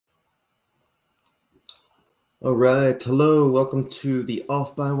All right, hello, welcome to the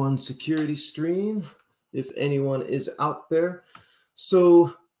Off by One security stream, if anyone is out there.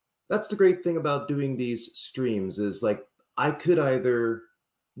 So that's the great thing about doing these streams is like I could either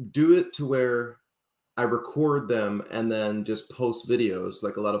do it to where I record them and then just post videos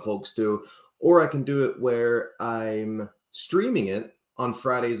like a lot of folks do, or I can do it where I'm streaming it on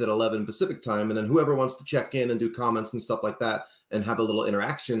Fridays at 11 Pacific time, and then whoever wants to check in and do comments and stuff like that and have a little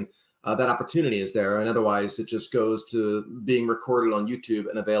interaction, that opportunity is there. And otherwise, it just goes to being recorded on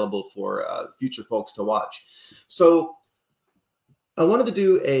YouTube and available for future folks to watch. So I wanted to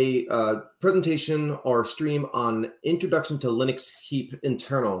do a presentation or stream on Introduction to Linux Heap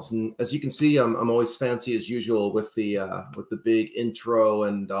internals. And as you can see, I'm always fancy as usual with the big intro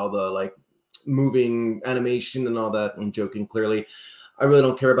and all the like moving animation and all that. I'm joking, clearly. I really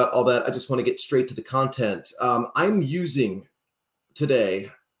don't care about all that. I just want to get straight to the content. I'm using today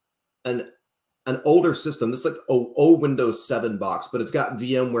an older system. This is like a Windows 7 box, but it's got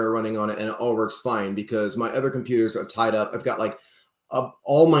VMware running on it and it all works fine because my other computers are tied up. I've got like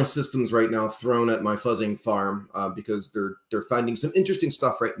all my systems right now thrown at my fuzzing farm because they're finding some interesting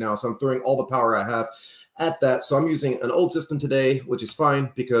stuff right now. So I'm throwing all the power I have at that. So I'm using an old system today, which is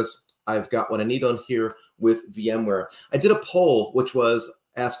fine because I've got what I need on here with VMware. I did a poll, which was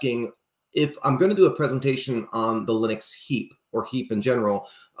asking if I'm going to do a presentation on the Linux Heap or Heap in general,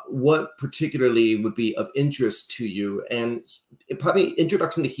 what particularly would be of interest to you. And probably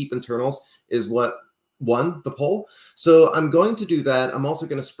Introduction to Heap internals is what won the poll. So I'm going to do that. I'm also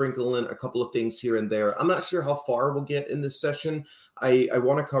going to sprinkle in a couple of things here and there. I'm not sure how far we'll get in this session. I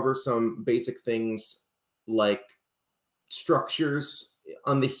want to cover some basic things like structures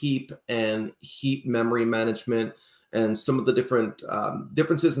on the heap and heap memory management and some of the different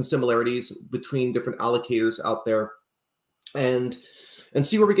differences and similarities between different allocators out there, and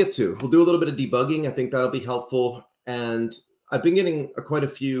see where we get to. We'll do a little bit of debugging. I think that'll be helpful. And I've been getting quite a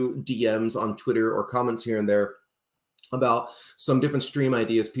few DMs on Twitter or comments here and there about some different stream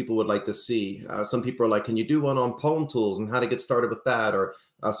ideas people would like to see. Some people are like, can you do one on Poem Tools and how to get started with that? Or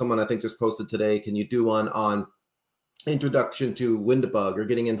someone I think just posted today, can you do one on introduction to WinDebug or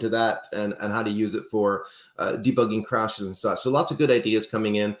getting into that and how to use it for debugging crashes and such. So lots of good ideas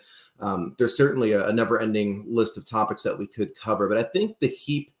coming in. There's certainly a never-ending list of topics that we could cover, but I think the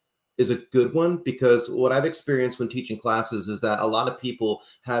heap is a good one because what I've experienced when teaching classes is that a lot of people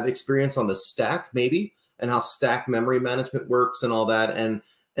have experience on the stack maybe and how stack memory management works and all that.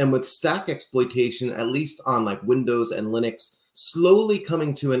 And with stack exploitation, at least on like Windows and Linux, slowly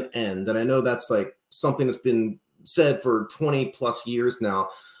coming to an end. And I know that's like something that's been said for 20 plus years now.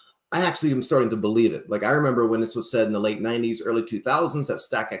 I actually am starting to believe it. Like I remember when this was said in the late 90s, early 2000s, that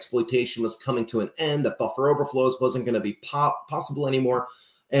stack exploitation was coming to an end, that buffer overflows wasn't going to be possible anymore.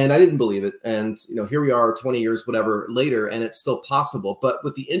 And I didn't believe it. And here we are 20 years, whatever later, and it's still possible. But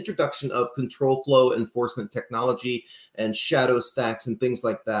with the introduction of control flow enforcement technology and shadow stacks and things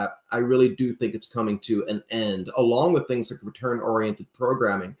like that, I really do think it's coming to an end, along with things like return-oriented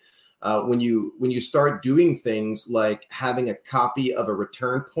programming. When you start doing things like having a copy of a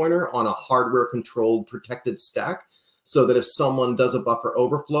return pointer on a hardware controlled protected stack, so that if someone does a buffer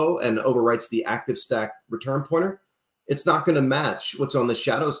overflow and overwrites the active stack return pointer, it's not going to match what's on the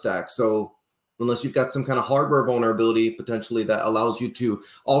shadow stack. So unless you've got some kind of hardware vulnerability potentially that allows you to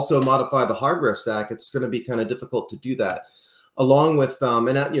also modify the hardware stack, it's going to be kind of difficult to do that. Along with and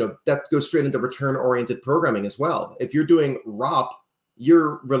that goes straight into return oriented programming as well. If you're doing ROP,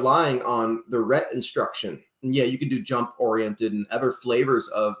 you're relying on the ret instruction. And yeah, you can do jump oriented and other flavors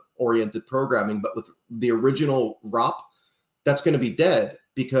of oriented programming, but with the original ROP, that's going to be dead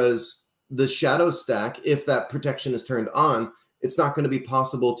because the shadow stack, if that protection is turned on, it's not going to be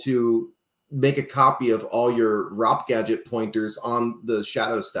possible to make a copy of all your ROP gadget pointers on the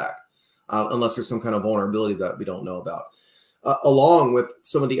shadow stack unless there's some kind of vulnerability that we don't know about. Along with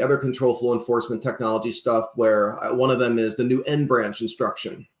some of the other control flow enforcement technology stuff, where one of them is the new end branch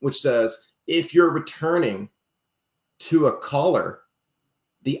instruction, which says if you're returning to a caller,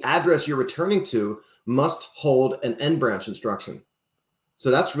 the address you're returning to must hold an end branch instruction. So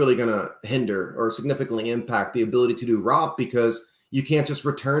that's really going to hinder or significantly impact the ability to do ROP because you can't just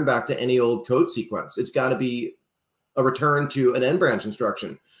return back to any old code sequence. It's got to be a return to an end branch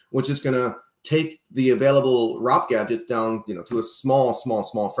instruction, which is going to take the available ROP gadgets down, to a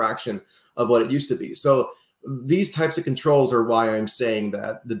small fraction of what it used to be. So these types of controls are why I'm saying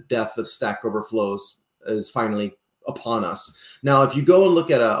that the death of stack overflows is finally upon us. Now, if you go and look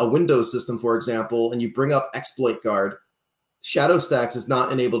at a Windows system, for example, and you bring up exploit guard, shadow stacks is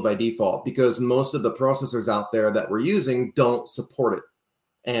not enabled by default because most of the processors out there that we're using don't support it.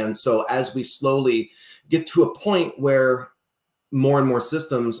 And so as we slowly get to a point where more and more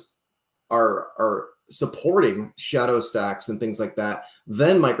systems are supporting shadow stacks and things like that,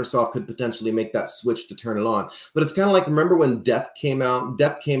 then Microsoft could potentially make that switch to turn it on. But it's kind of like, remember when DEP came out?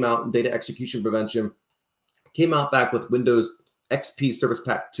 DEP came out, Data Execution Prevention, came out back with Windows XP Service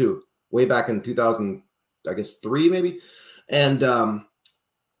Pack 2, way back in 2000, I guess 3 maybe. And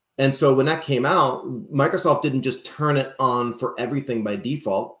so when that came out, Microsoft didn't just turn it on for everything by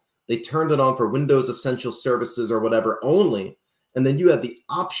default. They turned it on for Windows Essential Services or whatever only. And then you had the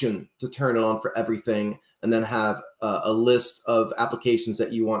option to turn it on for everything and then have a list of applications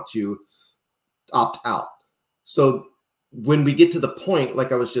that you want to opt out. So when we get to the point,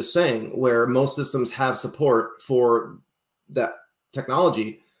 like I was just saying, where most systems have support for that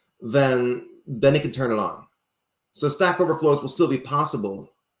technology, then it can turn it on. So Stack Overflows will still be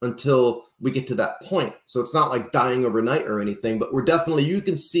possible until we get to that point. So it's not like dying overnight or anything, but we're definitely, you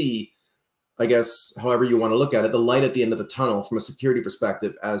can see, I guess, however you want to look at it, the light at the end of the tunnel from a security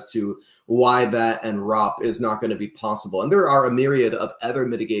perspective as to why that and ROP is not going to be possible. And there are a myriad of other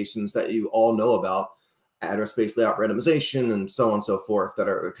mitigations that you all know about, address space layout randomization and so on and so forth, that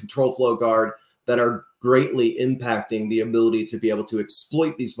are a control flow guard, that are greatly impacting the ability to be able to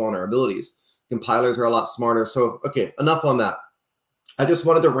exploit these vulnerabilities. Compilers are a lot smarter. So, okay, enough on that. I just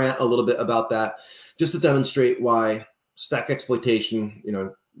wanted to rant a little bit about that, just to demonstrate why stack exploitation, you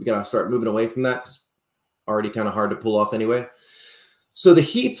know, we got to start moving away from that. It's already kind of hard to pull off anyway. So the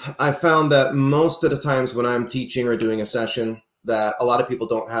heap, I found that most of the times when I'm teaching or doing a session, that a lot of people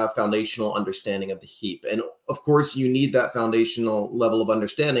don't have foundational understanding of the heap. And of course, you need that foundational level of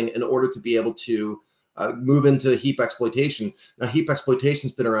understanding in order to be able to move into heap exploitation. Now, heap exploitation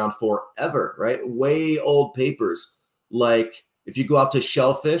has been around forever, right? Way old papers. Like if you go out to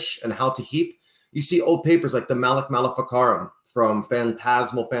Shellfish and how to heap, you see old papers like the Malak Maleficarum from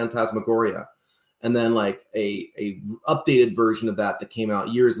Phantasmagoria, and then like a updated version of that came out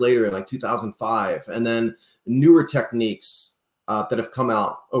years later in like 2005, and then newer techniques that have come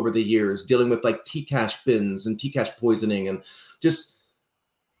out over the years dealing with like T-cache bins and T-cache poisoning, and just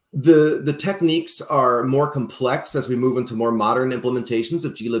the techniques are more complex as we move into more modern implementations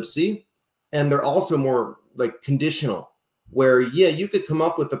of glibc, and they're also more like conditional, where, yeah, you could come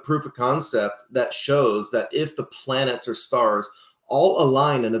up with a proof of concept that shows that if the planets or stars all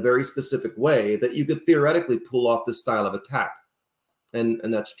align in a very specific way, that you could theoretically pull off this style of attack. And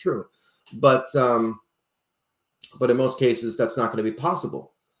that's true. But in most cases, that's not going to be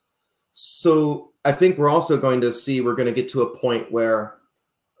possible. So I think we're also going to get to a point where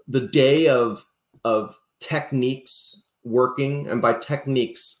the day of techniques working, and by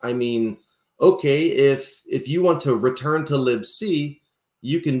techniques, I mean, okay, if you want to return to libc,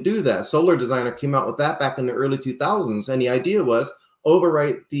 you can do that. Solar Designer came out with that back in the early 2000s. And the idea was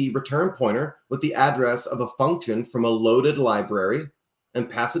overwrite the return pointer with the address of a function from a loaded library and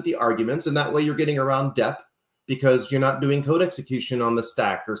pass it the arguments. And that way you're getting around dep, because you're not doing code execution on the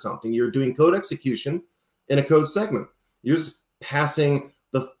stack or something. You're doing code execution in a code segment. You're just passing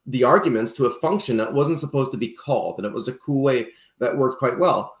the arguments to a function that wasn't supposed to be called. And it was a cool way that worked quite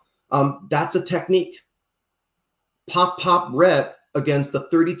well. That's a technique. Pop ret against the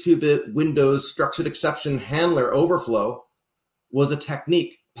 32-bit Windows structured exception handler overflow was a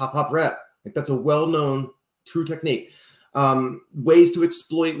technique. Pop ret, like that's a well-known true technique. Ways to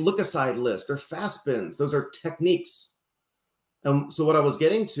exploit look-aside list or fast bins, those are techniques. So what I was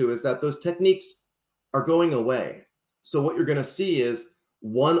getting to is that those techniques are going away. So what you're going to see is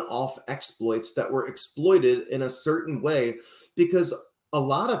one-off exploits that were exploited in a certain way, because a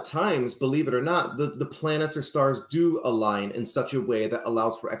lot of times, believe it or not, the planets or stars do align in such a way that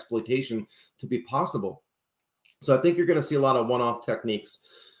allows for exploitation to be possible. So I think you're going to see a lot of one-off techniques.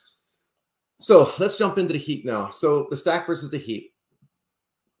 So let's jump into the heap now. So the stack versus the heap.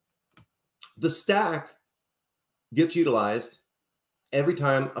 The stack gets utilized every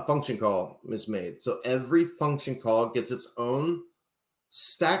time a function call is made. So every function call gets its own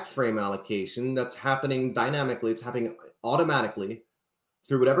stack frame allocation that's happening dynamically. It's happening automatically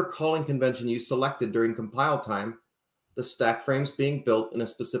through whatever calling convention you selected during compile time. The stack frame's being built in a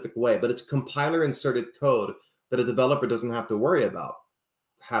specific way, but it's compiler inserted code that a developer doesn't have to worry about.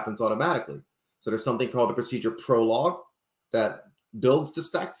 It happens automatically. So there's something called the procedure prologue that builds the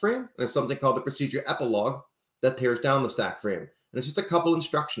stack frame. And there's something called the procedure epilogue that tears down the stack frame. And it's just a couple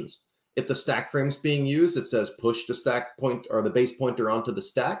instructions. If the stack frame is being used, it says push the stack point or the base pointer onto the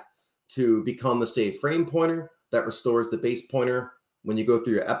stack to become the save frame pointer that restores the base pointer when you go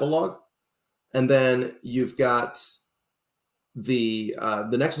through your epilogue. And then you've got the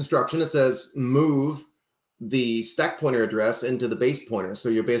next instruction. It says move the stack pointer address into the base pointer. So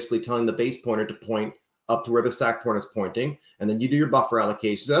you're basically telling the base pointer to point up to where the stack pointer is pointing, and then you do your buffer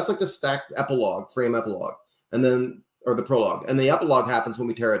allocation. So that's like the stack epilogue, frame epilogue, and then, or the prologue. And the epilogue happens when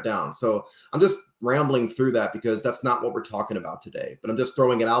we tear it down. So I'm just rambling through that because that's not what we're talking about today, but I'm just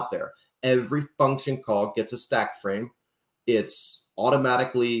throwing it out there. Every function call gets a stack frame. It's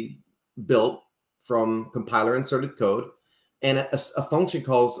automatically built from compiler inserted code. And a function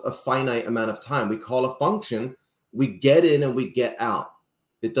calls a finite amount of time. We call a function, we get in and we get out.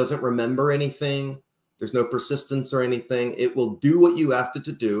 It doesn't remember anything. There's no persistence or anything. It will do what you asked it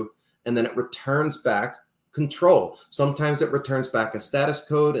to do, and then it returns back control. Sometimes it returns back a status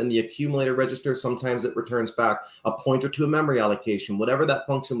code in the accumulator register. Sometimes it returns back a pointer to a memory allocation, whatever that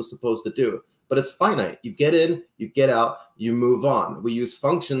function was supposed to do. But it's finite. You get in, you get out, you move on. We use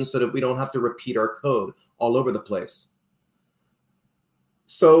functions so that we don't have to repeat our code all over the place.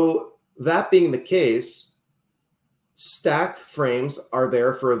 So that being the case, stack frames are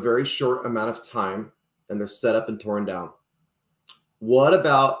there for a very short amount of time, and they're set up and torn down. What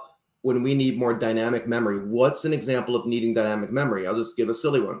about when we need more dynamic memory? What's an example of needing dynamic memory? I'll just give a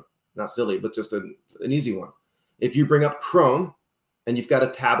silly one. Not silly, but just an easy one. If you bring up Chrome and you've got a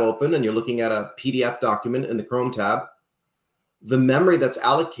tab open and you're looking at a PDF document in the Chrome tab, the memory that's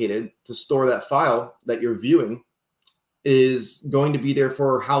allocated to store that file that you're viewing is going to be there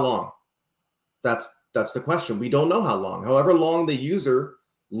for how long? That's the question. We don't know how long. However long the user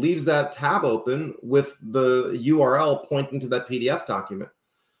leaves that tab open with the URL pointing to that PDF document.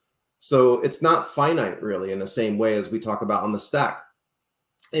 So it's not finite really in the same way as we talk about on the stack.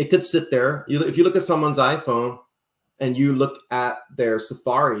 It could sit there. If you look at someone's iPhone and you look at their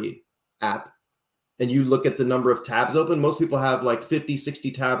Safari app and you look at the number of tabs open, most people have like 50,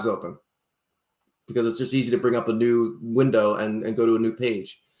 60 tabs open, because it's just easy to bring up a new window and go to a new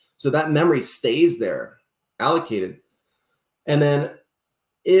page. So that memory stays there, allocated. And then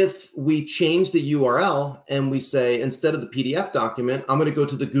if we change the URL and we say, instead of the PDF document, I'm going to go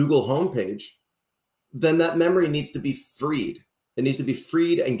to the Google homepage, then that memory needs to be freed. It needs to be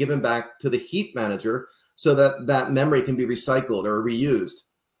freed and given back to the heap manager so that that memory can be recycled or reused.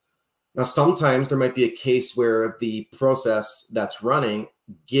 Now, sometimes there might be a case where the process that's running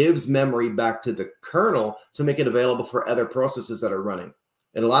gives memory back to the kernel to make it available for other processes that are running.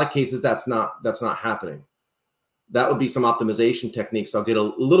 In a lot of cases, that's not happening. That would be some optimization techniques I'll get a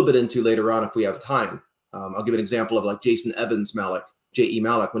little bit into later on if we have time. I'll give an example of like Jason Evans Malik, J.E.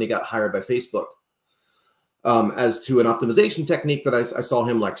 Malik, when he got hired by Facebook, as to an optimization technique that I saw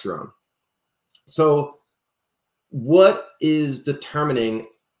him lecture on. So what is determining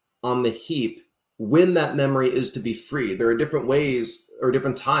on the heap when that memory is to be freed? There are different ways or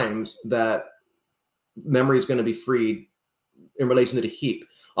different times that memory is going to be freed in relation to the heap.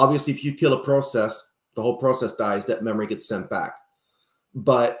 Obviously, if you kill a process, the whole process dies, that memory gets sent back.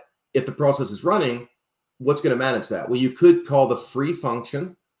 But if the process is running, what's going to manage that? Well, you could call the free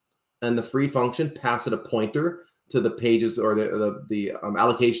function, and the free function pass it a pointer to the pages or the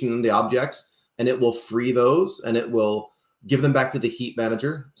allocation in the objects, and it will free those, and it will give them back to the heap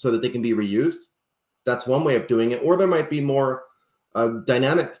manager so that they can be reused. That's one way of doing it. Or there might be more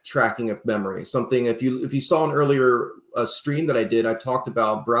dynamic tracking of memory. Something, if you saw an earlier stream that I did, I talked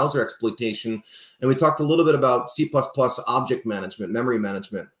about browser exploitation, and we talked a little bit about C++ object management, memory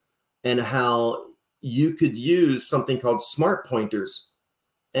management, and how you could use something called smart pointers.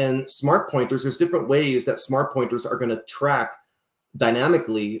 And smart pointers, there's different ways that smart pointers are going to track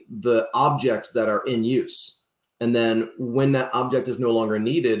dynamically the objects that are in use. And then when that object is no longer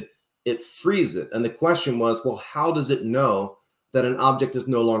needed, it frees it. And the question was, well, how does it know that an object is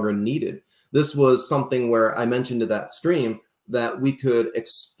no longer needed? This was something where I mentioned to that stream that we could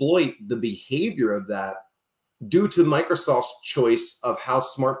exploit the behavior of that due to Microsoft's choice of how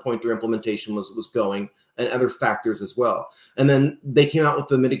smart pointer implementation was going and other factors as well. And then they came out with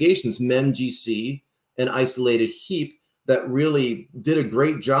the mitigations, memgc and isolated heap, that really did a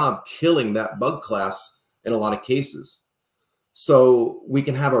great job killing that bug class in a lot of cases. So we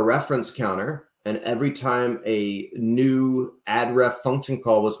can have a reference counter, and every time a new addref function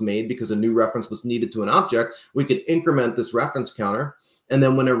call was made because a new reference was needed to an object, we could increment this reference counter. And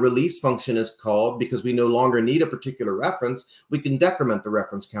then when a release function is called, because we no longer need a particular reference, we can decrement the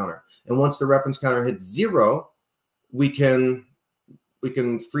reference counter. And once the reference counter hits 0, we can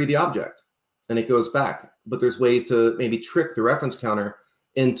free the object and it goes back. But there's ways to maybe trick the reference counter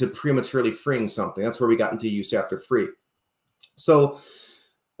into prematurely freeing something. That's where we got into use after free. So,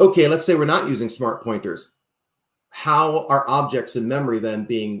 okay, let's say we're not using smart pointers. how are objects in memory then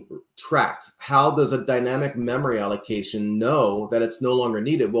being tracked? How does a dynamic memory allocation know that it's no longer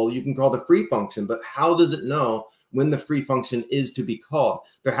needed? Well, you can call the free function, but how does it know when the free function is to be called?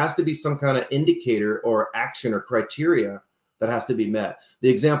 There has to be some kind of indicator or action or criteria that has to be met. The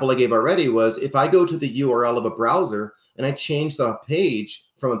example I gave already was if I go to the URL of a browser and I change the page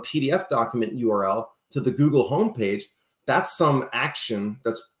from a PDF document URL to the Google homepage, that's some action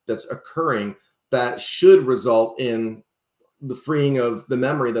that's occurring that should result in the freeing of the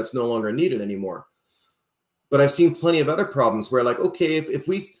memory that's no longer needed anymore. But I've seen plenty of other problems where, like, okay, if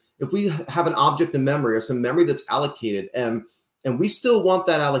we have an object in memory or some memory that's allocated and we still want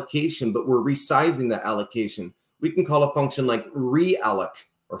that allocation, but we're resizing that allocation, we can call a function like realloc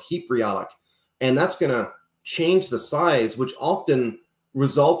or heap realloc, and that's going to change the size, which often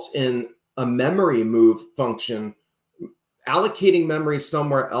results in a memory move function allocating memory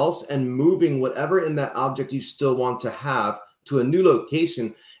somewhere else and moving whatever in that object you still want to have to a new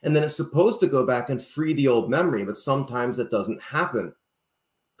location. And then it's supposed to go back and free the old memory, but sometimes that doesn't happen.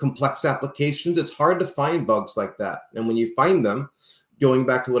 Complex applications, it's hard to find bugs like that. And when you find them, going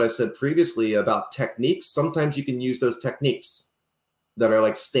back to what I said previously about techniques, sometimes you can use those techniques that are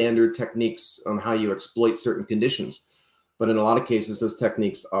like standard techniques on how you exploit certain conditions. But in a lot of cases, those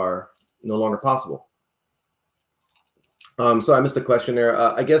techniques are no longer possible. So I missed a question there.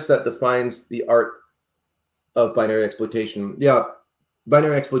 I guess that defines the art of binary exploitation. Yeah,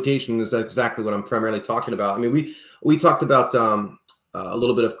 binary exploitation is exactly what I'm primarily talking about. I mean, we talked about a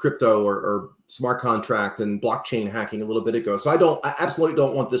little bit of crypto or smart contract and blockchain hacking a little bit ago. So I absolutely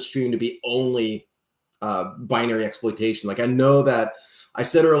don't want this stream to be only binary exploitation. Like, I know that I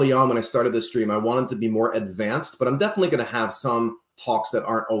said early on when I started this stream, I wanted to be more advanced, but I'm definitely going to have some talks that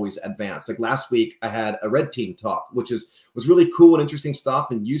aren't always advanced. Like last week, I had a red team talk, which was really cool and interesting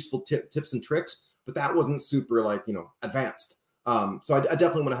stuff and useful tips and tricks, but that wasn't super, like, advanced. So I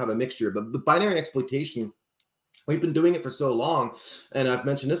definitely want to have a mixture. But the binary exploitation, we've been doing it for so long, and I've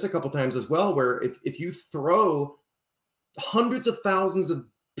mentioned this a couple times as well, where if you throw hundreds of thousands of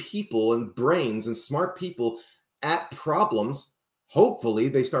people and brains and smart people at problems, hopefully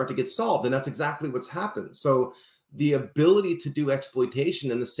they start to get solved. And that's exactly what's happened. So the ability to do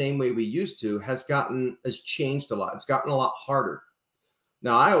exploitation in the same way we used to has changed a lot. It's gotten a lot harder.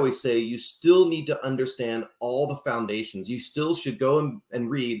 Now, I always say you still need to understand all the foundations. You still should go and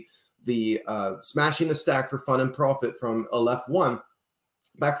read the Smashing the Stack for Fun and Profit from Aleph 1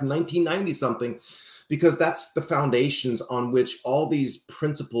 back from 1990 something, because that's the foundations on which all these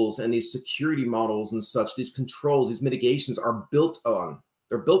principles and these security models and such, these controls, these mitigations are built on.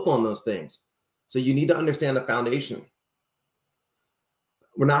 They're built on those things. So you need to understand the foundation.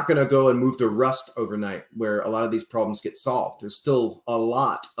 We're not going to go and move to Rust overnight, where a lot of these problems get solved. There's still a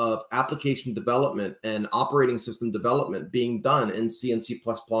lot of application development and operating system development being done in C and C++,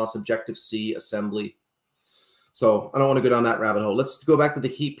 Objective-C, assembly. So I don't want to go down that rabbit hole. Let's go back to the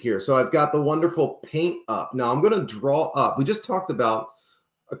heap here. So I've got the wonderful paint up. Now I'm going to draw up. We just talked about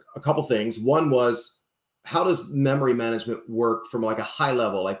a couple things. One was, how does memory management work from like a high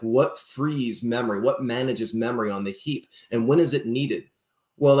level? Like, what frees memory? What manages memory on the heap? And when is it needed?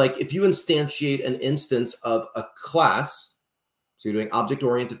 Well, like if you instantiate an instance of a class, so you're doing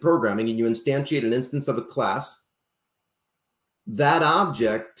object-oriented programming and you instantiate an instance of a class, that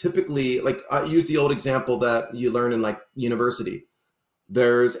object typically, like I use the old example that you learn in like university.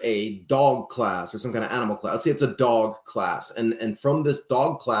 There's a dog class or some kind of animal class. Let's say it's a dog class. And from this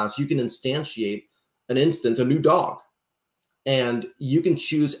dog class, you can instantiate an instance, a new dog. And you can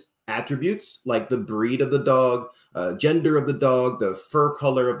choose attributes like the breed of the dog, gender of the dog, the fur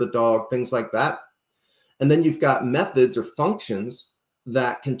color of the dog, things like that. And then you've got methods or functions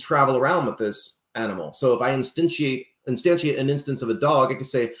that can travel around with this animal. So if I instantiate an instance of a dog, I can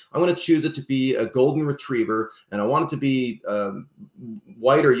say, I'm going to choose it to be a golden retriever, and I want it to be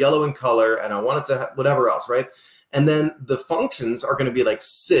white or yellow in color, and I want it to have whatever else, right? And then the functions are going to be like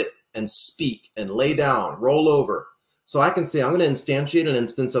sit and speak and lay down, roll over. So I can say, I'm going to instantiate an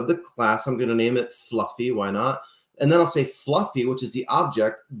instance of the class. I'm going to name it Fluffy. Why not? And then I'll say Fluffy, which is the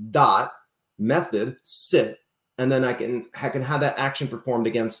object, dot, method, sit. And then I can have that action performed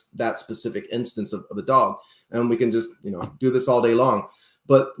against that specific instance of a dog. And we can just, do this all day long.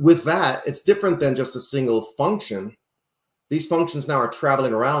 But with that, it's different than just a single function. These functions now are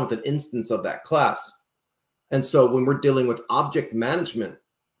traveling around with an instance of that class. And so when we're dealing with object management,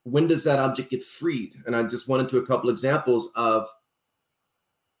 when does that object get freed? And I just went into a couple examples of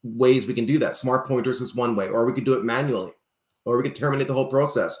ways we can do that. Smart pointers is one way, or we could do it manually, or we could terminate the whole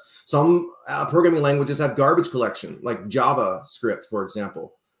process. Some programming languages have garbage collection, like JavaScript, for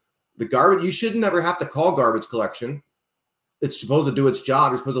example. The garbage, you should never have to call garbage collection. It's supposed to do its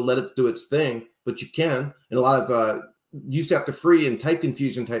job. You're supposed to let it do its thing, but you can. And a lot of use after free and type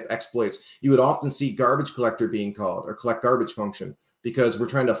confusion type exploits, you would often see garbage collector being called or collect garbage function, because we're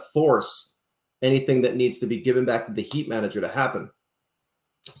trying to force anything that needs to be given back to the heap manager to happen.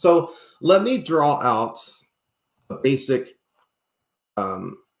 So let me draw out a basic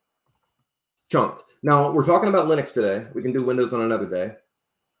chunk. Now, we're talking about Linux today. We can do Windows on another day.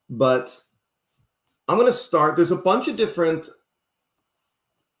 But I'm going to start. There's a bunch of different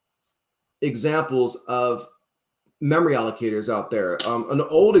examples of memory allocators out there. An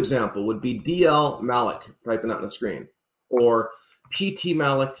old example would be DL malloc, typing out on the screen, or PT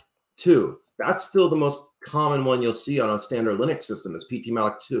malloc 2. That's still the most common one you'll see on a standard Linux system, is PT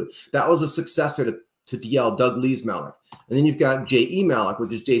malloc 2. That was a successor to DL, Doug Lee's malloc. And then you've got JE malloc,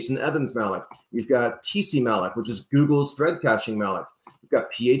 which is Jason Evans malloc. You've got TC malloc, which is Google's thread caching malloc. You've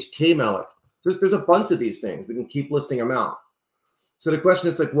got PHK malloc. There's a bunch of these things. We can keep listing them out. So the question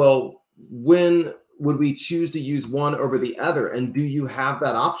is like, well, when would we choose to use one over the other? And do you have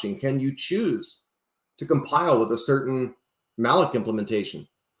that option? Can you choose to compile with a certain malloc implementation?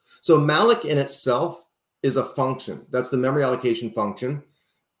 So malloc in itself is a function. That's the memory allocation function.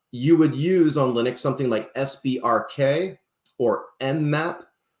 You would use on Linux something like sbrk or mmap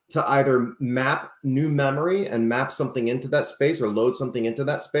to either map new memory and map something into that space or load something into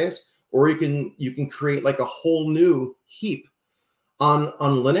that space, or you can create like a whole new heap. On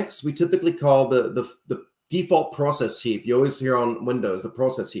Linux, we typically call the default process heap. You always hear on Windows the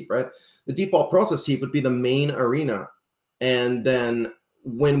process heap, right? The default process heap would be the main arena. And then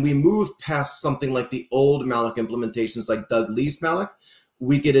when we move past something like the old malloc implementations like Doug Lee's malloc,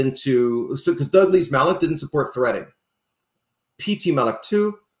 we get into, so because Doug Lee's malloc didn't support threading. PT malloc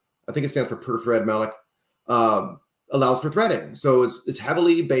 2, I think it stands for per thread malloc, allows for threading. So it's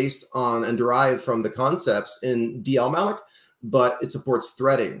heavily based on and derived from the concepts in DL malloc, but it supports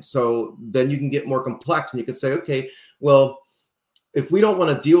threading. So then you can get more complex and you can say, okay, well, if we don't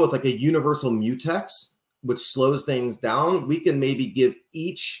want to deal with like a universal mutex, which slows things down, we can maybe give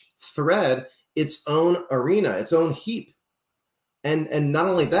each thread its own arena, its own heap. And not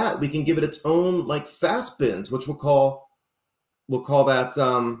only that, we can give it its own like fast bins, which we'll call that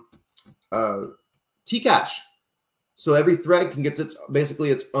Tcache. So every thread can get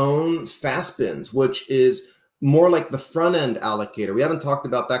basically its own fast bins, which is more like the front end allocator. We haven't talked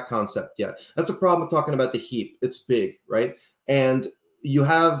about that concept yet. That's a problem with talking about the heap. It's big, right? And you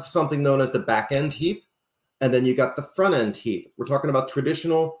have something known as the back end heap, and then you got the front end heap. We're talking about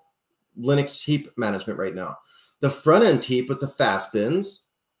traditional Linux heap management right now. The front end heap was the fast bins,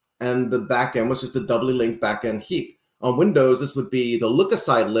 and the back end was just a doubly linked back end heap. On Windows, this would be the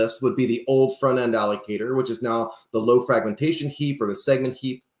look-aside list would be the old front end allocator, which is now the low fragmentation heap or the segment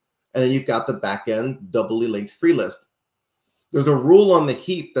heap. And then you've got the back end doubly linked free list. There's a rule on the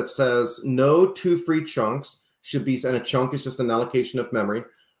heap that says no two free chunks should be, and a chunk is just an allocation of memory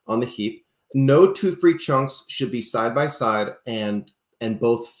on the heap. No two free chunks should be side by side and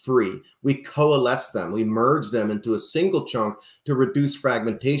both free. We coalesce them. We merge them into a single chunk to reduce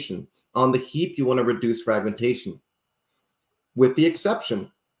fragmentation. On the heap, you want to reduce fragmentation. With the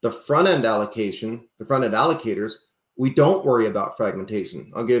exception, the front end allocation, the front end allocators, we don't worry about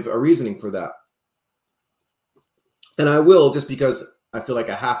fragmentation. I'll give a reasoning for that. And I will, just because I feel like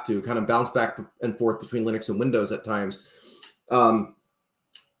I have to kind of bounce back and forth between Linux and Windows at times.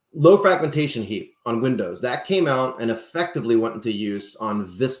 Low fragmentation heap on Windows, that came out and effectively went into use on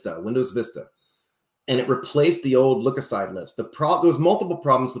Vista, Windows Vista. And it replaced the old look-aside list. There was multiple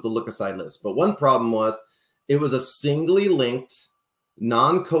problems with the look-aside list, but one problem was it was a singly linked,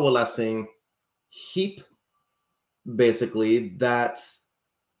 non-coalescing heap, basically, that,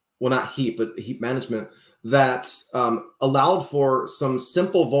 well, not heap, but heap management, that allowed for some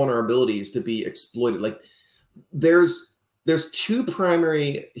simple vulnerabilities to be exploited. Like there's two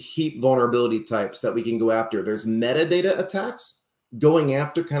primary heap vulnerability types that we can go after. There's metadata attacks, going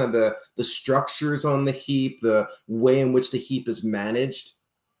after kind of the structures on the heap, the way in which the heap is managed,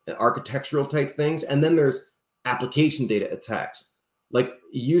 architectural type things. And then there's application data attacks, like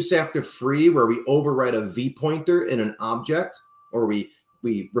use after free, where we overwrite a V pointer in an object, or we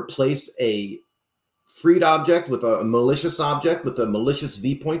replace a freed object with a malicious object with a malicious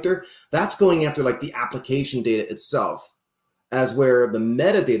V pointer. That's going after like the application data itself, as where the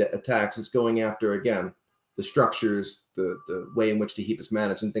metadata attacks is going after, again, the structures, the way in which the heap is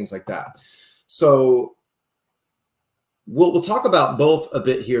managed and things like that. So we'll talk about both a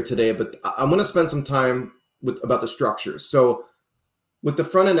bit here today, but I'm going to spend some time about the structures. So With the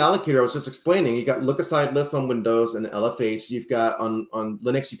front end allocator, I was just explaining, you got look-aside lists on Windows and LFH. You've got on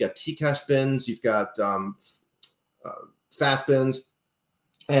Linux, you've got Tcache bins, you've got fast bins.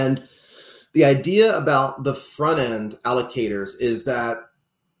 And the idea about the front end allocators is that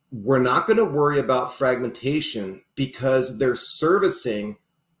we're not going to worry about fragmentation because they're servicing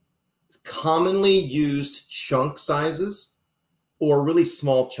commonly used chunk sizes or really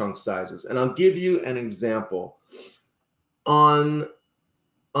small chunk sizes. And I'll give you an example. On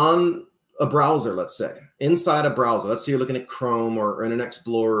a browser, let's say, inside a browser, let's say you're looking at Chrome or Internet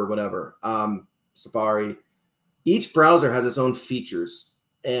Explorer or whatever, Safari, each browser has its own features.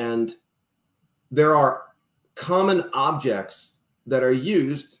 And there are common objects that are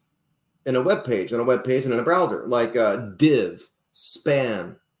used in a web page, and in a browser, like div,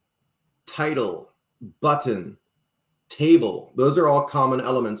 span, title, button, table. Those are all common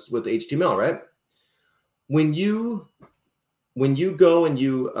elements with HTML, right? When you go and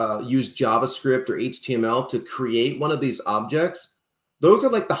you use JavaScript or HTML to create one of these objects, those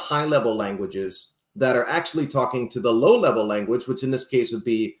are like the high-level languages that are actually talking to the low-level language, which in this case would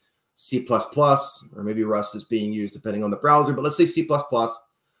be C++, or maybe Rust is being used depending on the browser, but let's say C++.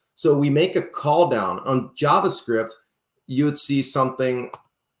 So we make a call down. On JavaScript, you would see something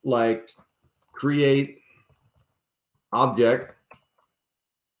like create object,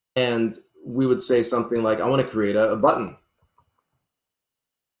 and we would say something like, I want to create a button.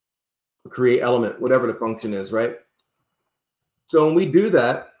 Create element, whatever the function is, right? So when we do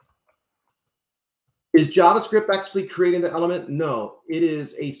that, is JavaScript actually creating the element? No, it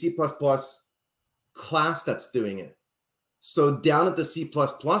is a C++ class that's doing it. So down at the C++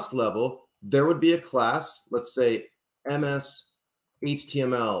 level, there would be a class, let's say MS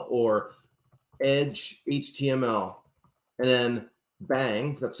HTML or Edge HTML, and then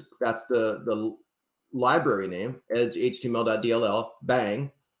bang, that's the library name, Edge HTML.dll,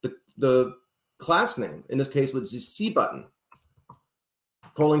 bang. The class name, in this case, was the C button,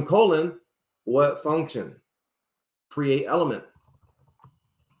 colon, what function? Create element.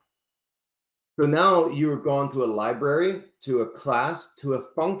 So now you've gone to a library, to a class, to a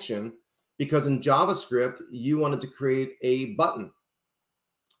function, because in JavaScript, you wanted to create a button.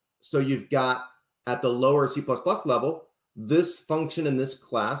 So you've got, at the lower C++ level, this function in this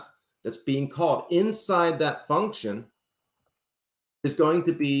class that's being called. Inside that function is going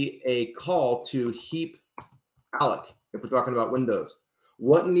to be a call to heap alloc, if we're talking about Windows.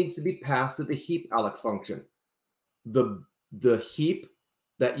 What needs to be passed to the heap alloc function? The heap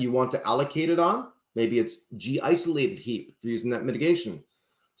that you want to allocate it on. Maybe it's G-isolated heap if you're using that mitigation.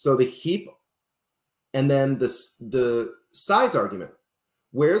 So the heap, and then the size argument.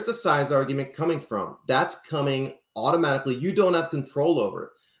 Where's the size argument coming from? That's coming automatically. You don't have control over it.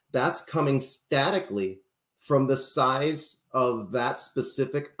 That's coming statically from the size of that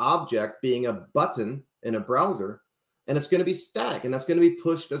specific object being a button in a browser, and it's going to be static, and that's going to be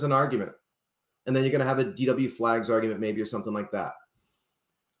pushed as an argument. And then you're going to have a DW flags argument maybe, or something like that.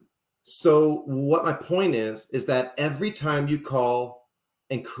 So what my point is that every time you call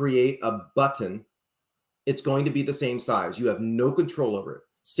and create a button, it's going to be the same size. You have no control over it.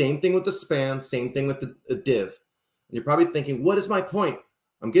 Same thing with the span, same thing with the div. And you're probably thinking, what is my point?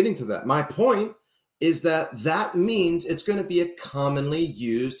 I'm getting to that. My point is that means it's going to be a commonly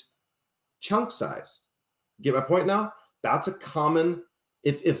used chunk size. Get my point now? That's a common,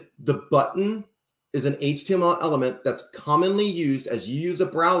 if the button is an HTML element that's commonly used as you use a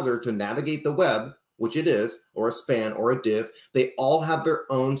browser to navigate the web, which it is, or a span or a div, they all have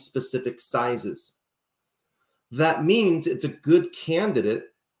their own specific sizes. That means it's a good candidate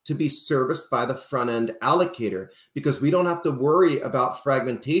to be serviced by the front-end allocator, because we don't have to worry about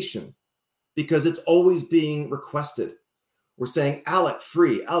fragmentation, because it's always being requested. We're saying alloc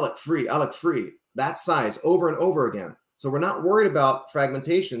free, alloc free, alloc free, that size over and over again. So we're not worried about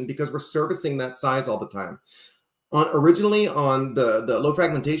fragmentation because we're servicing that size all the time. Originally on the low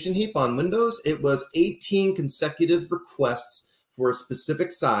fragmentation heap on Windows, it was 18 consecutive requests for a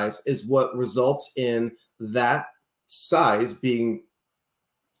specific size is what results in that size being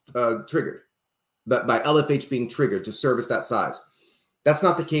triggered, but by LFH being triggered to service that size. That's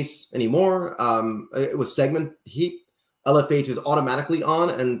not the case anymore. It was segment heap. LFH is automatically on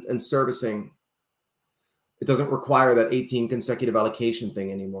and servicing. It doesn't require that 18 consecutive allocation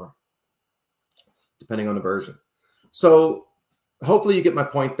thing anymore, depending on the version. So hopefully you get my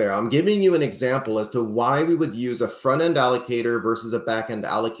point there. I'm giving you an example as to why we would use a front-end allocator versus a back-end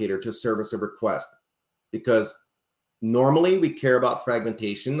allocator to service a request. Because normally we care about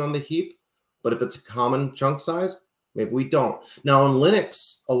fragmentation on the heap, but if it's a common chunk size, maybe we don't. Now on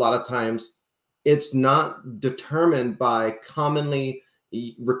Linux, a lot of times it's not determined by commonly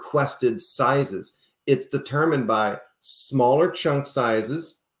requested sizes. It's determined by smaller chunk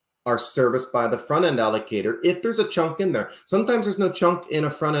sizes are serviced by the front-end allocator if there's a chunk in there. Sometimes there's no chunk in a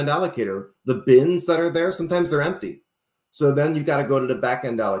front-end allocator. The bins that are there, sometimes they're empty. So then you got to go to the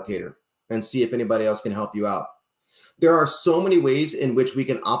back-end allocator and see if anybody else can help you out. There are so many ways in which we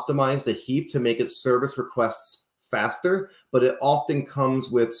can optimize the heap to make its service requests faster, but it often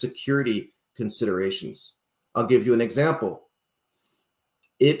comes with security considerations. I'll give you an example.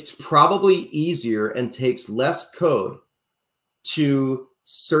 It's probably easier and takes less code to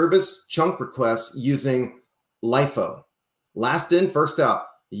service chunk requests using LIFO. Last in, first out.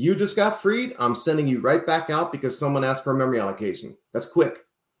 You just got freed. I'm sending you right back out because someone asked for a memory allocation. That's quick.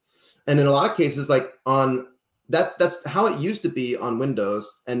 And in a lot of cases, like on that's how it used to be on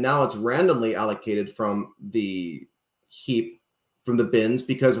Windows, and now it's randomly allocated from the heap, from the bins,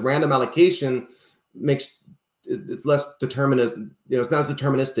 because random allocation makes it's less determinist. It's not as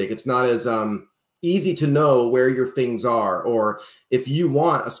deterministic. It's not as easy to know where your things are, or if you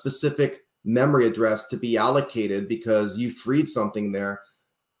want a specific memory address to be allocated because you freed something there,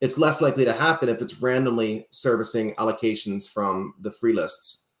 it's less likely to happen if it's randomly servicing allocations from the free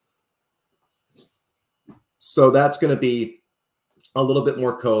lists. So that's going to be a little bit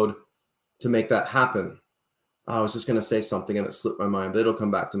more code to make that happen. I was just going to say something and it slipped my mind, but it'll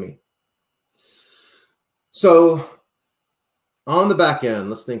come back to me. So on the back end,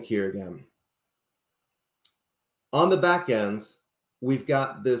 let's think here again. On the back end, we've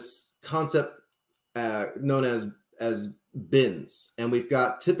got this concept known as bins, and we've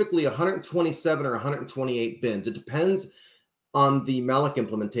got typically 127 or 128 bins. It depends on the malloc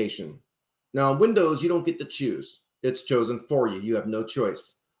implementation. Now, on Windows, you don't get to choose. It's chosen for you. You have no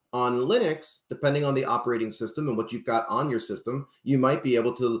choice. On Linux, depending on the operating system and what you've got on your system, you might be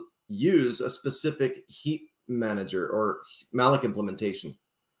able to use a specific heap manager or malloc implementation.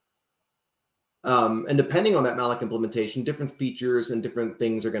 And depending on that malloc implementation, different features and different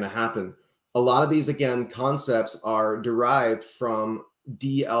things are going to happen. A lot of these, again, concepts are derived from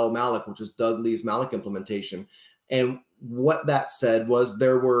DL malloc, which is Doug Lee's malloc implementation. And what that said was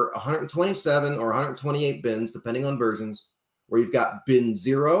there were 127 or 128 bins, depending on versions, where you've got bin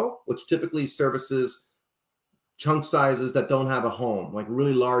 0, which typically services chunk sizes that don't have a home, like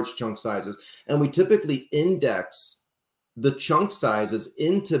really large chunk sizes. And we typically index the chunk sizes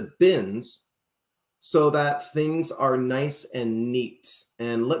into bins so that things are nice and neat.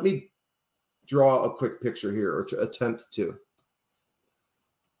 And let me draw a quick picture here, or to attempt to.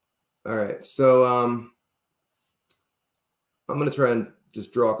 All right, so I'm going to try and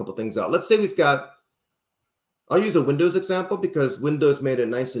just draw a couple things out. Let's say we've got, I'll use a Windows example because Windows made it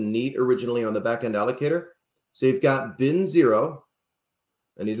nice and neat originally on the backend allocator. So you've got bin 0,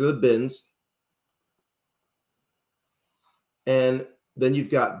 and these are the bins. And then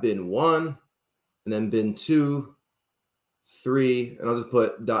you've got bin 1, and then bin 2, 3, and I'll just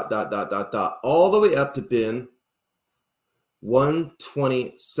put ... all the way up to bin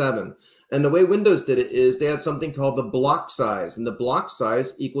 127. And the way Windows did it is they had something called the block size, and the block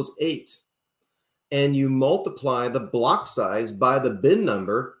size equals 8. And you multiply the block size by the bin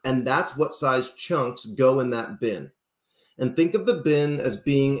number, and that's what size chunks go in that bin. And think of the bin as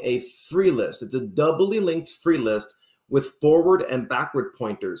being a free list. It's a doubly linked free list with forward and backward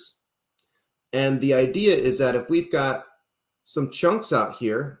pointers. And the idea is that if we've got some chunks out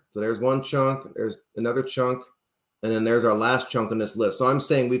here, so there's one chunk, there's another chunk, and then there's our last chunk on this list. So I'm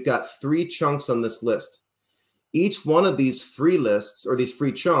saying we've got 3 chunks on this list. Each one of these free lists or these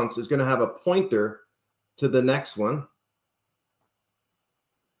free chunks is going to have a pointer to the next one.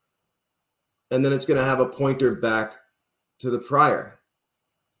 And then it's going to have a pointer back to the prior.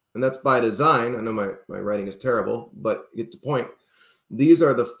 And that's by design. I know my writing is terrible, but you get the point. These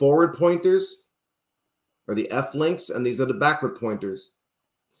are the forward pointers, or the F links, and these are the backward pointers.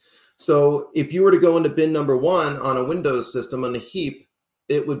 So if you were to go into bin number 1 on a Windows system on a heap,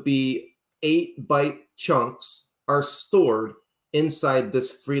 it would be 8-byte chunks are stored inside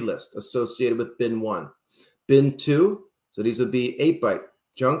this free list associated with bin 1. Bin 2, so these would be 8-byte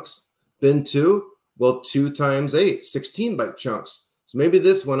chunks. Bin 2, well, 2 times 8, 16-byte chunks. So maybe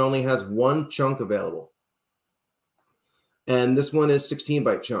this one only has 1 chunk available. And this one is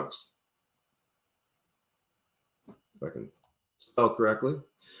 16-byte chunks, if I can spell correctly.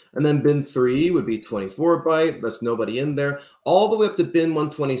 And then bin 3 would be 24-byte. That's nobody in there. All the way up to bin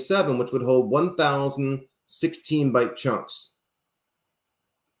 127, which would hold 1,000 16-byte chunks.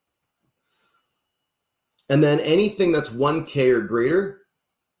 And then anything that's 1K or greater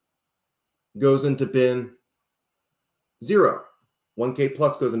goes into bin 0. 1K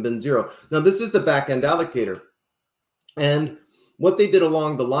plus goes in bin 0. Now, this is the backend allocator. And what they did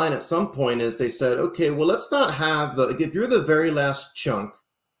along the line at some point is they said, okay, well, let's not have the, like, if you're the very last chunk,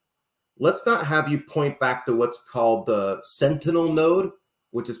 let's not have you point back to what's called the sentinel node,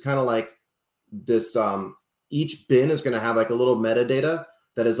 which is kind of like this, each bin is going to have like a little metadata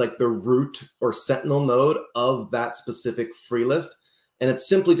that is like the root or sentinel node of that specific free list. And it's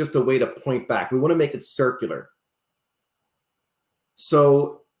simply just a way to point back. We want to make it circular.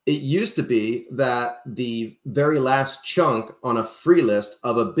 So it used to be that the very last chunk on a free list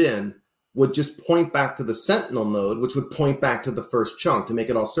of a bin would just point back to the sentinel node, which would point back to the first chunk to make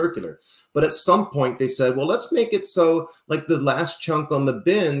it all circular. But at some point they said, well, let's make it so like the last chunk on the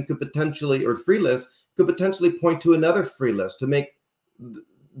bin could potentially, or free list, could potentially point to another free list to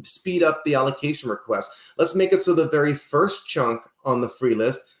speed up the allocation request. Let's make it so the very first chunk on the free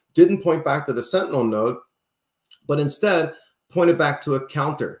list didn't point back to the sentinel node, but instead pointed back to a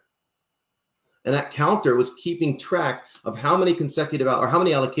counter. And that counter was keeping track of how many consecutive or how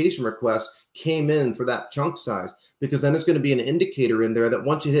many allocation requests came in for that chunk size, because then there's going to be an indicator in there that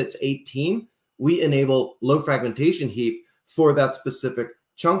once it hits 18, we enable low fragmentation heap for that specific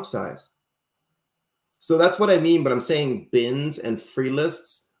chunk size. So that's what I mean, but I'm saying bins and free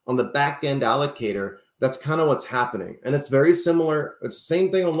lists on the back end allocator. That's kind of what's happening. And it's very similar. It's the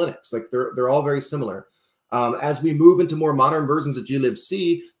same thing on Linux. Like they're all very similar. As we move into more modern versions of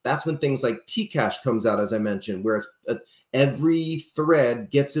glibc, that's when things like Tcache comes out, as I mentioned, where every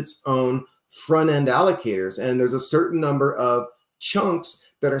thread gets its own front-end allocators, and there's a certain number of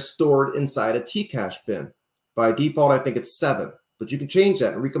chunks that are stored inside a Tcache bin. By default, I think it's 7, but you can change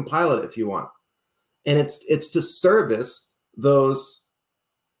that and recompile it if you want. And it's to service those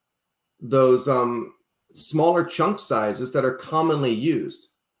smaller chunk sizes that are commonly used.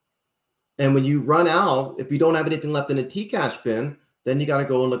 And when you run out, if you don't have anything left in a Tcache bin, then you got to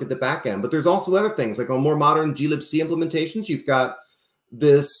go and look at the back end. But there's also other things, like on more modern glibc implementations, you've got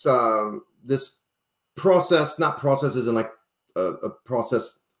this this process, not processes in like a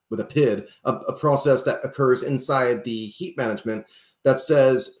process with a PID, a process that occurs inside the heap management that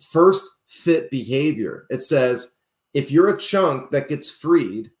says first fit behavior. It says if you're a chunk that gets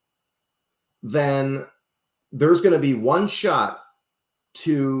freed, then there's going to be one shot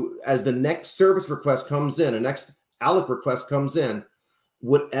to, as the next service request comes in, a next alloc request comes in,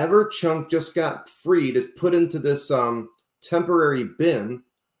 whatever chunk just got freed is put into this temporary bin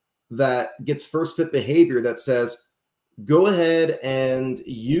that gets first fit behavior that says, go ahead and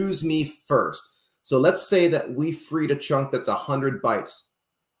use me first. So let's say that we freed a chunk that's 100 bytes,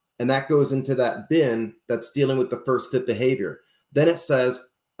 and that goes into that bin that's dealing with the first fit behavior. Then it says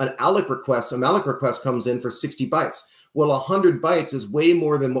an alloc request, a malloc request comes in for 60 bytes. Well, 100 bytes is way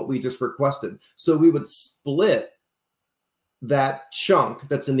more than what we just requested. So we would split that chunk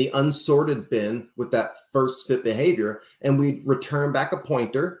that's in the unsorted bin with that first fit behavior, and we'd return back a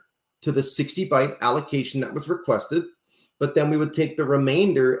pointer to the 60 byte allocation that was requested. But then we would take the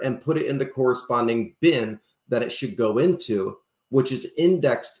remainder and put it in the corresponding bin that it should go into, which is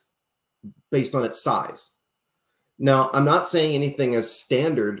indexed based on its size. Now, I'm not saying anything as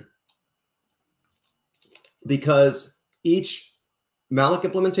standard, because each malloc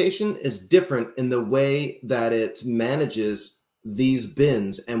implementation is different in the way that it manages these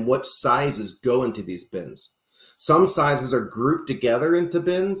bins and what sizes go into these bins. Some sizes are grouped together into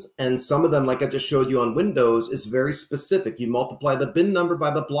bins, and some of them, like I just showed you on Windows, is very specific. You multiply the bin number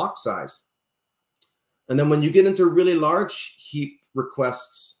by the block size. And then when you get into really large heap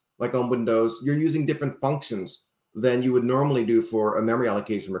requests, like on Windows, you're using different functions than you would normally do for a memory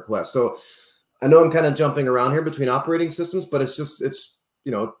allocation request. So I know I'm kind of jumping around here between operating systems, but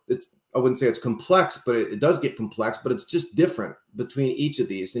I wouldn't say it's complex, but it does get complex, but it's just different between each of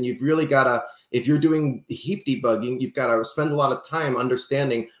these. And you've really got to, if you're doing heap debugging, you've got to spend a lot of time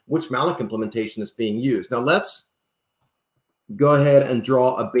understanding which malloc implementation is being used. Now let's go ahead and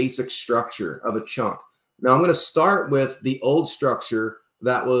draw a basic structure of a chunk. Now I'm going to start with the old structure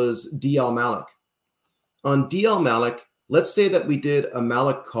that was DL malloc. On DL malloc, let's say that we did a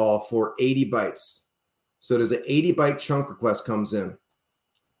malloc call for 80 bytes. So there's an 80 byte chunk request comes in.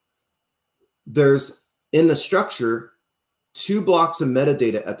 There's, in the structure, 2 blocks of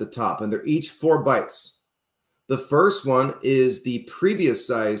metadata at the top, and they're each 4 bytes. The first one is the previous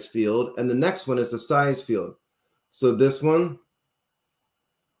size field, and the next one is the size field. So this one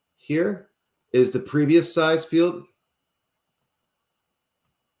here is the previous size field,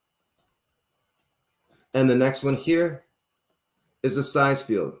 and the next one here is a size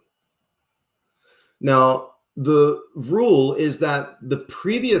field. Now, the rule is that the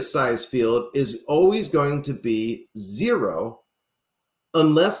previous size field is always going to be 0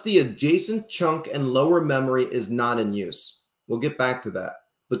 unless the adjacent chunk and lower memory is not in use. We'll get back to that.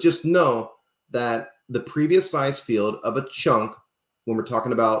 But just know that the previous size field of a chunk, when we're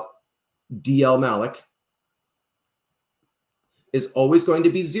talking about DL malloc, is always going to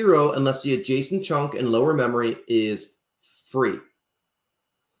be 0 unless the adjacent chunk in lower memory is free.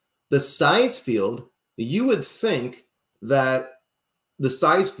 The size field, you would think that the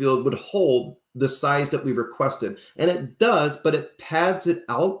size field would hold the size that we requested. And it does, but it pads it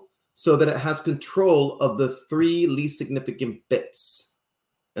out so that it has control of the 3 least significant bits.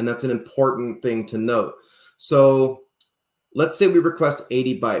 And that's an important thing to note. So let's say we request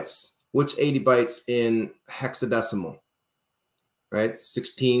 80 bytes. Which 80 bytes in hexadecimal? Right?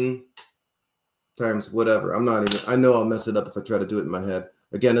 16 times whatever. I know I'll mess it up if I try to do it in my head.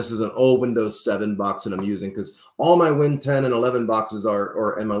 Again, this is an old Windows 7 box that I'm using because all my Win 10 and 11 boxes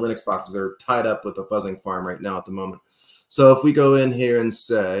and my Linux boxes are tied up with a fuzzing farm right now at the moment. So if we go in here and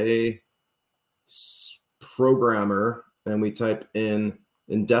say programmer and we type in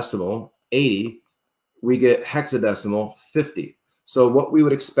decimal 80, we get hexadecimal 50. So what we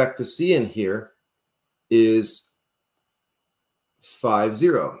would expect to see in here is 50.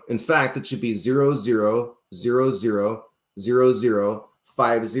 In fact, it should be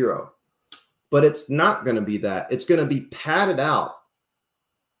 00000050. But it's not going to be that. It's going to be padded out,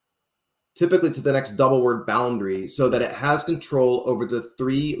 typically to the next double word boundary, so that it has control over the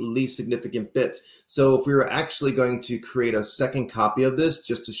 3 least significant bits. So if we were actually going to create a second copy of this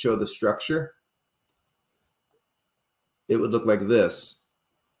just to show the structure, it would look like this.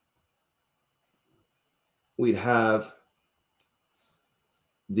 We'd have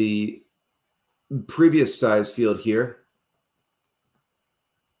the previous size field here.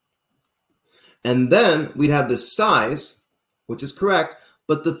 And then we'd have the size, which is correct,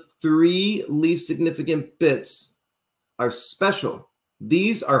 but the 3 least significant bits are special.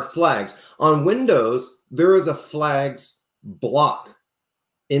 These are flags. On Windows, there is a flags block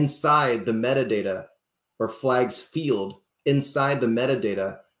inside the metadata, or flags field inside the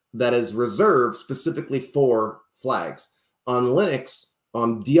metadata, that is reserved specifically for flags. On Linux,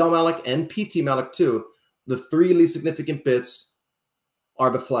 on dlmalloc and ptmalloc too, the 3 least significant bits are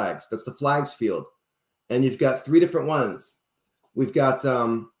the flags. That's the flags field. And you've got 3 different ones. We've got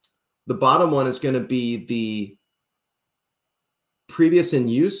the bottom one is going to be the previous in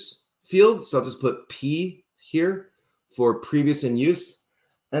use field. So I'll just put P here for previous in use.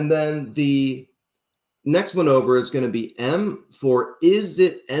 And then the next one over is going to be M for is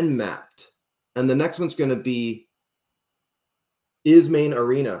it nmapped. And the next one's going to be is main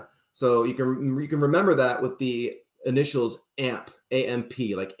arena. So you can remember that with the initials AMP,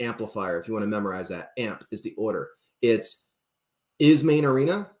 A-M-P, like amplifier, if you want to memorize that. AMP is the order. It's is main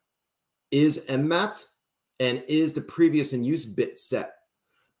arena, is nmapped, and is the previous in use bit set.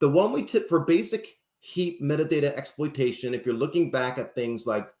 The one we tip for basic heap metadata exploitation, if you're looking back at things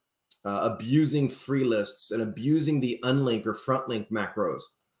like abusing free lists and abusing the unlink or front link macros,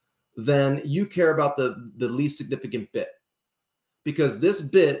 then you care about the least significant bit. Because this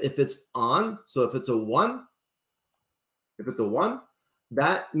bit, if it's on, so if it's a 1,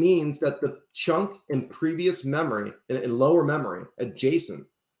 that means that the chunk in previous memory, in lower memory, adjacent,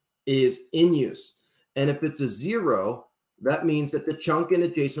 is in use. And if it's a 0, that means that the chunk in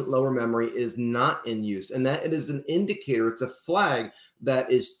adjacent lower memory is not in use. And that it is an indicator, it's a flag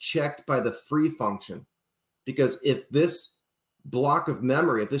that is checked by the free function. Because if this block of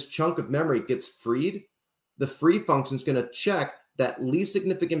memory, if this chunk of memory gets freed, the free function is going to check that least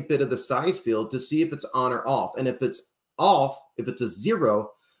significant bit of the size field to see if it's on or off. And if it's off, if it's a 0,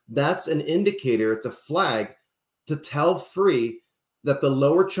 that's an indicator, it's a flag to tell free that the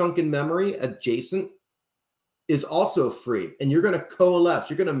lower chunk in memory adjacent is also free. And you're going to coalesce,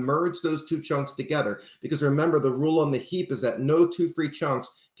 you're going to merge those 2 chunks together. Because remember, the rule on the heap is that no 2 free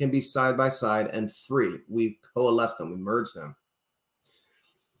chunks can be side by side and free. We coalesce them, we merge them.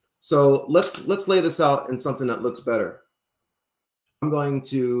 So let's lay this out in something that looks better. I'm going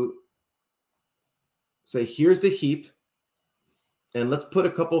to say, here's the heap, and let's put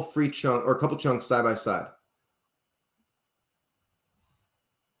a couple free chunks or a couple chunks side by side.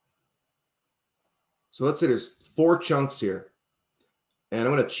 So let's say there's 4 chunks here, and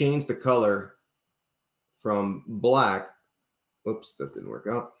I'm going to change the color from black. Oops, that didn't work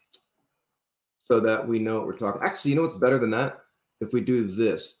out. So that we know what we're talking. Actually, you know what's better than that? If we do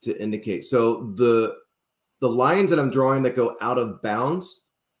this to indicate. So the lines that I'm drawing that go out of bounds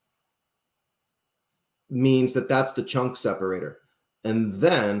means that that's the chunk separator. And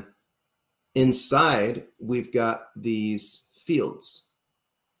then inside, we've got these fields.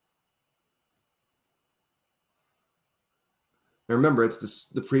 Now remember, it's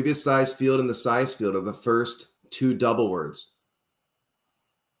the previous size field and the size field are the first 2 double words.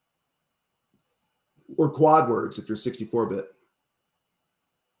 or quad words if you're 64-bit.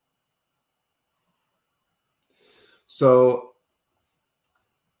 So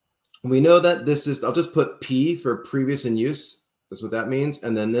we know that this is, I'll just put P for previous in use. That's what that means.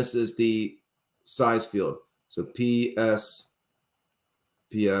 And then this is the size field. So PS,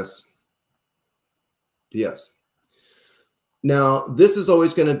 PS, PS. Now, this is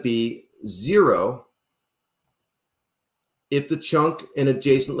always going to be 0 if the chunk in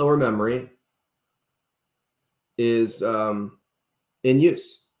adjacent lower memory is in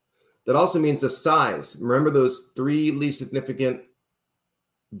use. That also means the size. Remember those 3 least significant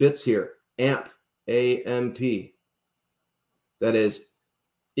bits here. AMP, A-M-P. That is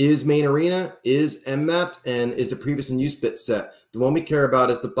main arena, is M-mapped, and is a previous in use bit set. The one we care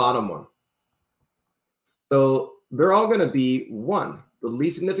about is the bottom one. So they're all going to be 1. The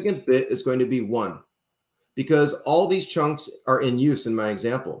least significant bit is going to be 1 because all these chunks are in use in my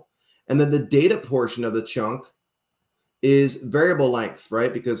example. And then the data portion of the chunk is variable length,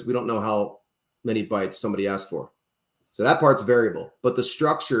 right? Because we don't know how many bytes somebody asked for. So that part's variable, but the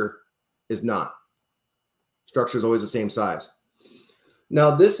structure is not. Structure is always the same size.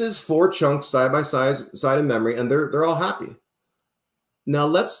 Now this is 4 chunks side by side in memory, and they're all happy. Now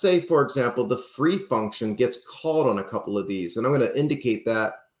let's say, for example, the free function gets called on a couple of these, and I'm going to indicate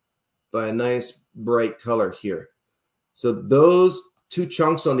that by a nice bright color here. So those 2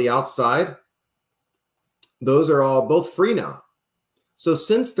 chunks on the outside, those are all both free now. So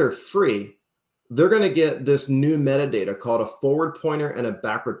since they're free, they're going to get this new metadata called a forward pointer and a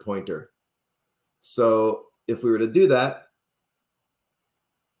backward pointer. So if we were to do that,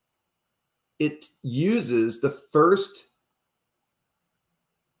 it uses the first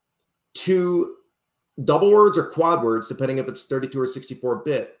 2 double words or quad words, depending if it's 32 or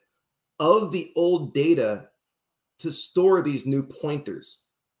 64-bit, of the old data to store these new pointers.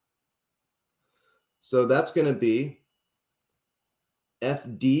 So that's going to be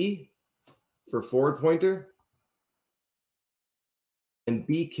FD for forward pointer and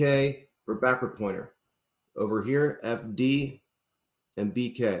BK for backward pointer. Over here, FD and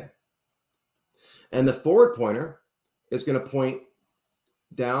BK. And the forward pointer is going to point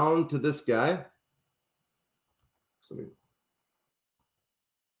down to this guy. So we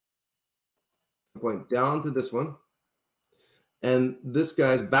point down to this one. And this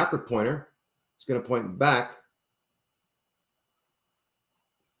guy's backward pointer is going to point back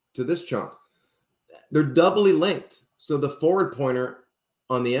to this chunk. They're doubly linked. So the forward pointer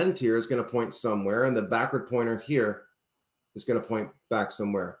on the end here is going to point somewhere, and the backward pointer here is going to point back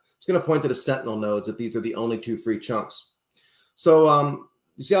somewhere. It's going to point to the sentinel nodes that these are the only 2 free chunks. So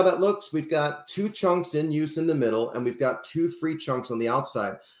you see how that looks? We've got 2 chunks in use in the middle, and we've got 2 free chunks on the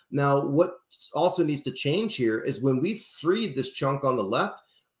outside. Now, what also needs to change here is when we freed this chunk on the left,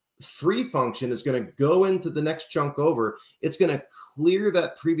 free function is going to go into the next chunk over. It's going to clear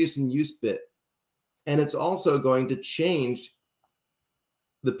that previous in use bit. And it's also going to change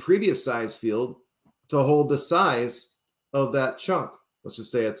the previous size field to hold the size of that chunk. Let's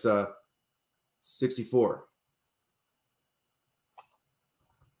just say it's 64.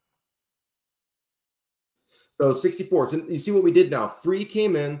 So 64. So you see what we did now. Free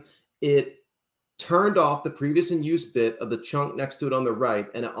came in. It turned off the previous in use bit of the chunk next to it on the right.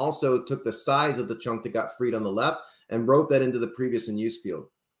 And it also took the size of the chunk that got freed on the left and wrote that into the previous in use field.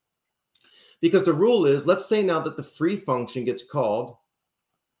 Because the rule is, let's say now that the free function gets called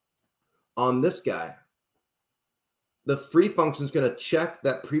on this guy. The free function is going to check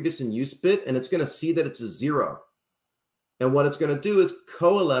that previous in use bit, and it's going to see that it's a 0. And what it's going to do is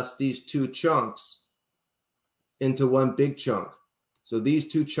coalesce these 2 chunks into one big chunk. So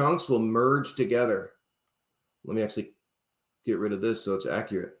these 2 chunks will merge together. Let me actually get rid of this so it's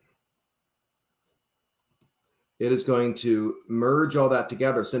accurate. It is going to merge all that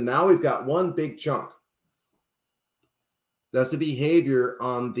together. So now we've got one big chunk. That's the behavior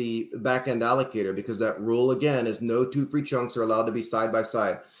on the backend allocator, because that rule, again, is no 2 free chunks are allowed to be side by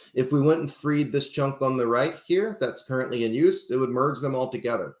side. If we went and freed this chunk on the right here that's currently in use, it would merge them all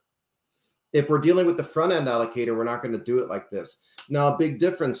together. If we're dealing with the front end allocator, we're not going to do it like this. Now, a big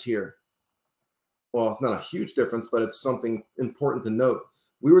difference here. Well, it's not a huge difference, but it's something important to note.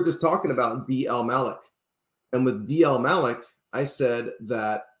 We were just talking about dlmalloc. And with dlmalloc, I said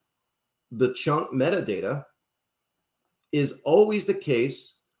that the chunk metadata is always the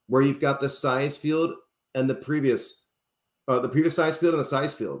case where you've got the size field and the previous size field and the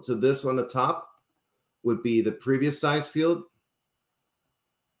size field. So this on the top would be the previous size field.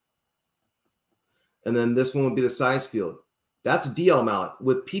 And then this one would be the size field. That's dlmalloc.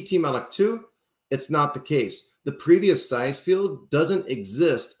 With ptmalloc 2, it's not the case. The previous size field doesn't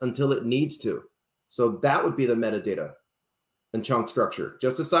exist until it needs to. So that would be the metadata and chunk structure,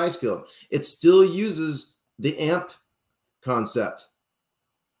 just a size field. It still uses the AMP concept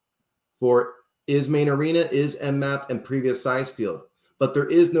for is main arena, is mmap, and previous size field. But there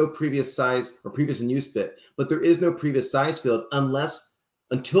is no previous size or previous in use bit, but there is no previous size field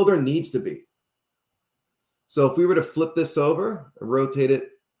until there needs to be. So if we were to flip this over and rotate it,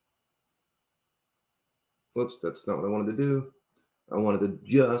 whoops, that's not what I wanted to do. I wanted to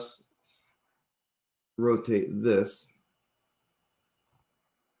just rotate this.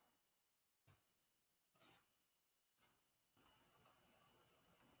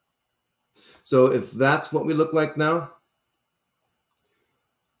 So if that's what we look like now,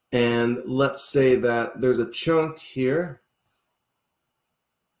 and let's say that there's a chunk here,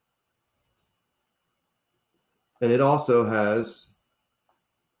 and it also has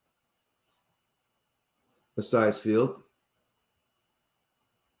a size field.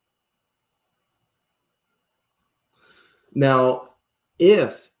 Now,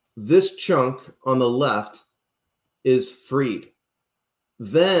 if this chunk on the left is freed,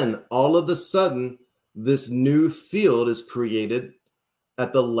 then all of a sudden, this new field is created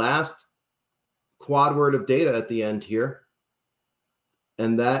at the last quad word of data at the end here,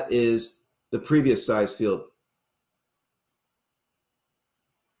 and that is the previous size field.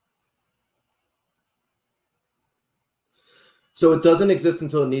 So it doesn't exist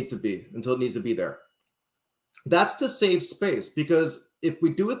until it needs to be there. That's to save space, because if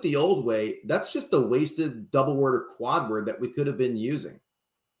we do it the old way, that's just a wasted double word or quad word that we could have been using,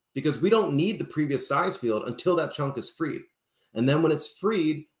 because we don't need the previous size field until that chunk is freed. And then when it's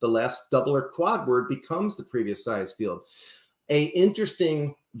freed, the last double or quad word becomes the previous size field. An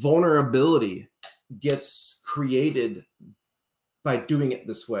interesting vulnerability gets created by doing it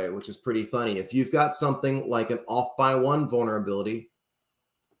this way, which is pretty funny. If you've got something like an off by one vulnerability,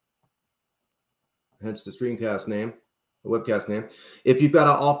 hence the streamcast name, the webcast name. If you've got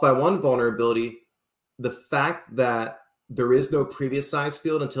an off by one vulnerability, the fact that there is no previous size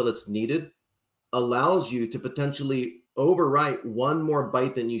field until it's needed allows you to potentially overwrite one more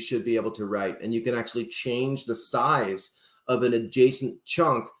byte than you should be able to write. And you can actually change the size of an adjacent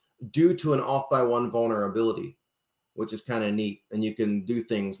chunk due to an off by one vulnerability, which is kind of neat. And you can do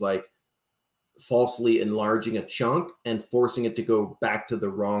things like falsely enlarging a chunk and forcing it to go back to the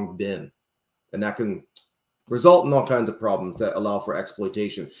wrong bin. And that can result in all kinds of problems that allow for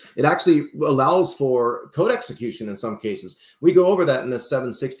exploitation. It actually allows for code execution in some cases. We go over that in the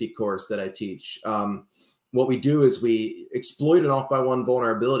 760 course that I teach. What we do is we exploit an off by one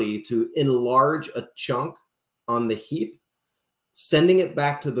vulnerability to enlarge a chunk on the heap, sending it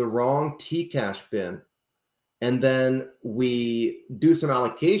back to the wrong Tcache bin. And then we do some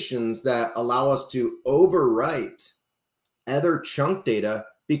allocations that allow us to overwrite other chunk data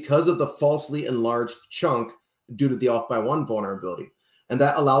because of the falsely enlarged chunk due to the off by one vulnerability. And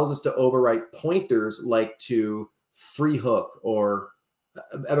that allows us to overwrite pointers like to free hook or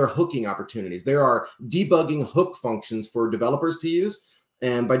other hooking opportunities. There are debugging hook functions for developers to use.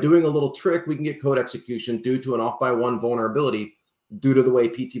 And by doing a little trick, we can get code execution due to an off by one vulnerability due to the way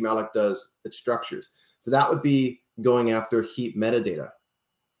ptmalloc does its structures. So that would be going after heap metadata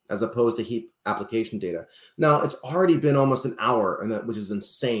as opposed to heap application data. Now, it's already been almost an hour, and which is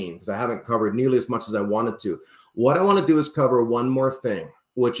insane because I haven't covered nearly as much as I wanted to. What I want to do is cover one more thing,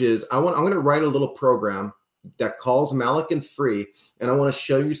 which is I'm going to write a little program that calls malloc and free, and I want to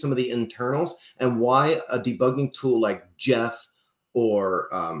show you some of the internals and why a debugging tool like Jeff or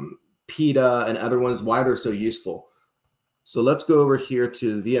PETA and other ones, why they're so useful. So let's go over here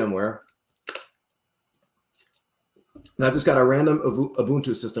to VMware. And I've just got a random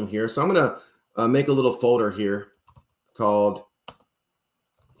Ubuntu system here. So I'm going to make a little folder here called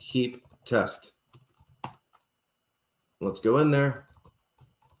Heap Test. Let's go in there.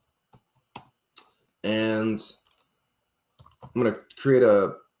 And I'm going to create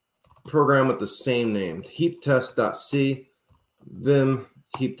a program with the same name, heaptest.c, vim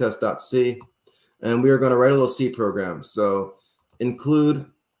heaptest.c. And we are going to write a little C program. So include,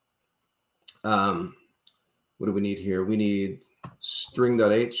 what do we need here? We need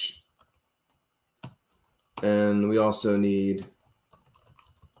string.h. And we also need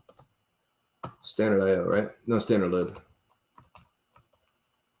standard IO, right? No, standard lib.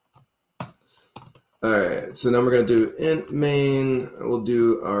 All right, so now we're going to do int main. We'll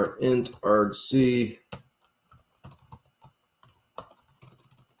do our int argc.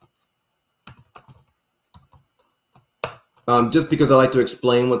 Just because I like to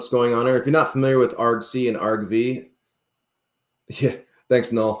explain what's going on here. If you're not familiar with argc and argv, yeah,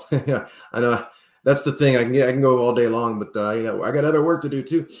 thanks, Null. Yeah, I know That's the thing. I can go all day long, but yeah, I got other work to do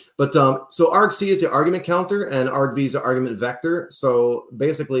too. But so argc is the argument counter, and argv is the argument vector. So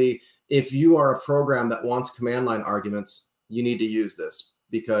basically, if you are a program that wants command line arguments, you need to use this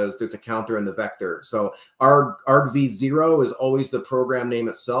because there's a counter in the vector. So argv0 is always the program name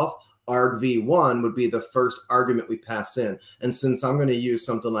itself. Argv1 would be the first argument we pass in. And since I'm going to use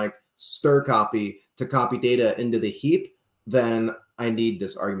something like stir copy to copy data into the heap, then I need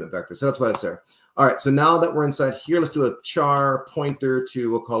this argument vector. So that's why it's there. All right, so now that we're inside here, let's do a char pointer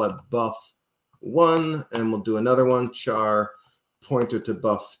to, we'll call it buff1, and we'll do another one, char pointer to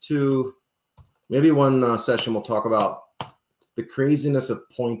buff2. Maybe one session we'll talk about the craziness of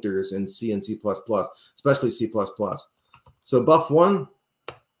pointers in C and C++, especially C++. So buff1,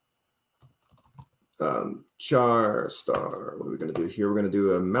 char star, what are we going to do here? We're going to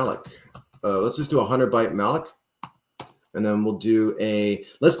do a malloc. Let's just do a 100-byte malloc. And then we'll do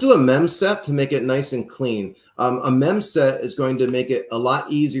let's do a mem set to make it nice and clean. A mem set is going to make it a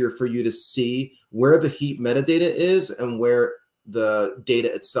lot easier for you to see where the heap metadata is and where the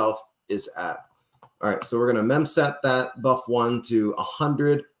data itself is at. All right, so we're going to mem set that buff1 to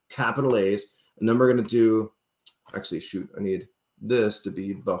 100 capital A's. And then we're going to do, actually, shoot, I need this to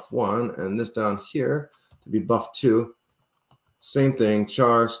be buff1 and this down here to be buff2. Same thing,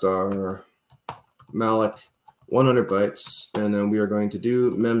 char star malloc 100 bytes, and then we are going to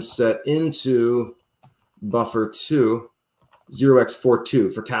do mem set into buffer2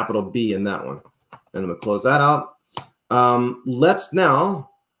 0x42 for capital B in that one. And I'm going to close that out. Let's now,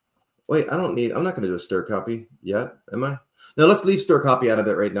 wait, I'm not going to do a stir copy yet, am I? Now let's leave stir copy out of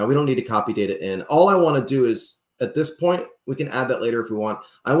it right now. We don't need to copy data in. All I want to do is, at this point, we can add that later if we want.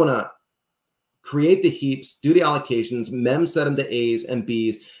 I want to create the heaps, do the allocations, mem set them to A's and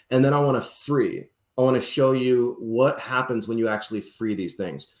B's, and then I want to free. I want to show you what happens when you actually free these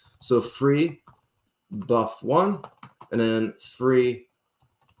things. So free buff1, and then free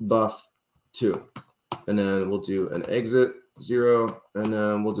buff2. And then we'll do an exit 0, and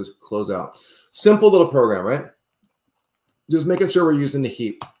then we'll just close out. Simple little program, right? Just making sure we're using the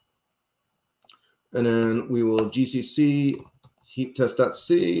heap. And then we will gcc heap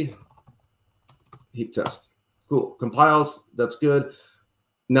test.c, heap test. Cool. Compiles, that's good.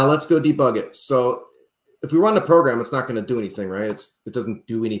 Now let's go debug it. So if we run the program, it's not going to do anything, right? It doesn't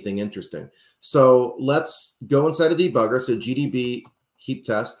do anything interesting. So let's go inside a debugger. So gdb heap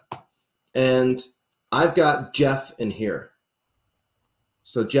test. And I've got Jeff in here.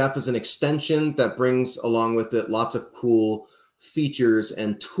 So Jeff is an extension that brings along with it lots of cool features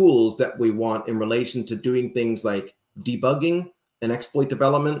and tools that we want in relation to doing things like debugging and exploit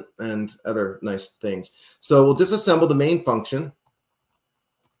development and other nice things. So we'll disassemble the main function.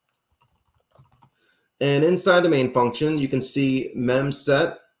 And inside the main function, you can see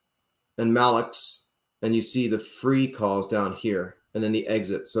memset and mallocs, and you see the free calls down here, and then the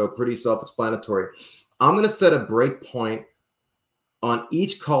exit. So pretty self-explanatory. I'm going to set a breakpoint on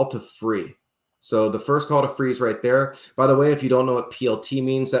each call to free. So the first call to free is right there. By the way, if you don't know what PLT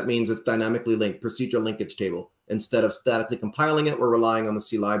means, that means it's dynamically linked, procedural linkage table. Instead of statically compiling it, we're relying on the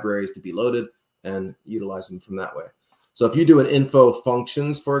C libraries to be loaded and utilize them from that way. So if you do an info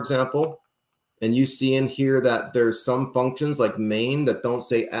functions, for example, and you see in here that there's some functions like main that don't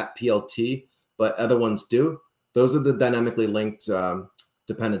say @PLT, but other ones do. Those are the dynamically linked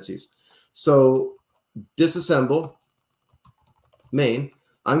dependencies. So disassemble main.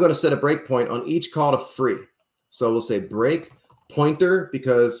 I'm going to set a breakpoint on each call to free. So we'll say break pointer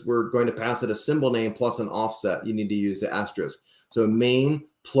because we're going to pass it a symbol name plus an offset. You need to use the asterisk. So main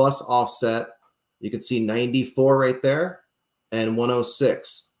plus offset. You can see 94 right there and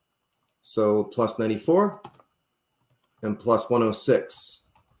 106. So plus 94 and plus 106.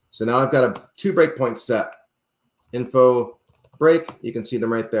 So now I've got a 2 breakpoints set. Info break, you can see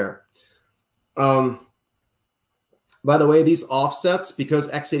them right there. By the way, these offsets, because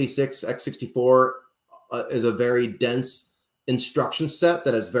x86, x64 is a very dense instruction set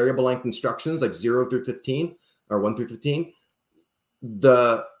that has variable length instructions like 0 through 15 or 1 through 15,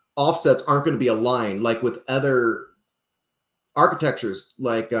 the offsets aren't going to be aligned like with other architectures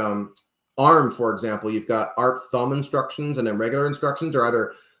like ARM, for example. You've got arc thumb instructions, and then regular instructions are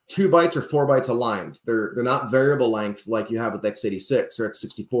either 2 bytes or 4 bytes aligned. They're not variable length like you have with x86 or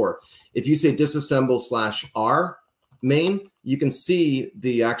x64. If you say disassemble /r main, you can see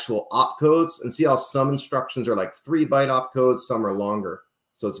the actual opcodes and see how some instructions are like 3-byte opcodes, some are longer.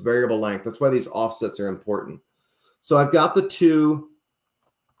 So it's variable length. That's why these offsets are important. So I've got the 2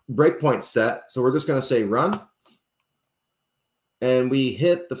 breakpoints set. So we're just going to say run. And we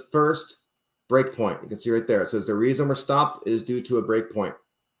hit the first breakpoint. You can see right there. It says the reason we're stopped is due to a breakpoint.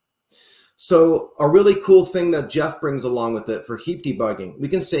 So a really cool thing that Jeff brings along with it for heap debugging, we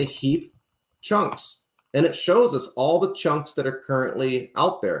can say heap chunks, and it shows us all the chunks that are currently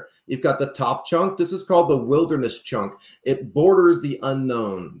out there. You've got the top chunk. This is called the wilderness chunk. It borders the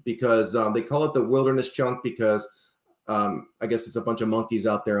unknown because they call it the wilderness chunk because I guess it's a bunch of monkeys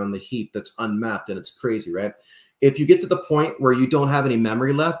out there on the heap that's unmapped, and it's crazy, right? If you get to the point where you don't have any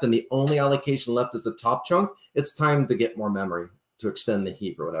memory left and the only allocation left is the top chunk, it's time to get more memory to extend the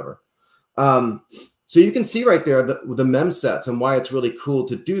heap or whatever. So you can see right there the mem sets and why it's really cool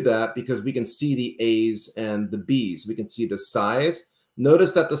to do that, because we can see the A's and the B's. We can see the size.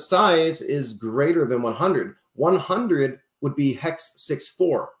 Notice that the size is greater than 100. 100 would be hex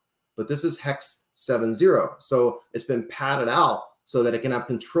 64, but this is hex 70. So it's been padded out so that it can have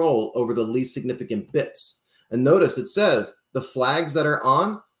control over the least significant bits. And notice it says the flags that are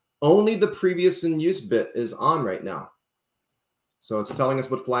on, only the previous in use bit is on right now. So it's telling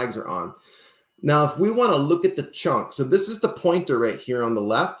us what flags are on. Now, if we want to look at the chunk, so this is the pointer right here on the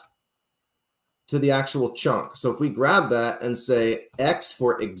left to the actual chunk. So if we grab that and say X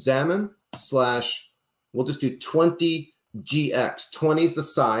for examine slash, we'll just do 20GX. 20 is the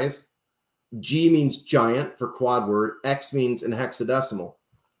size. G means giant for quad word. X means in hexadecimal.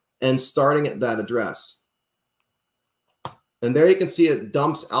 And starting at that address. And there you can see it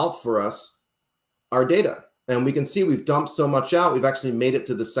dumps out for us our data. And we can see we've dumped so much out, we've actually made it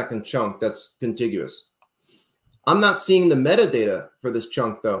to the second chunk that's contiguous. I'm not seeing the metadata for this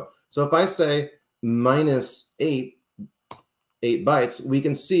chunk though. So if I say minus 8 bytes, we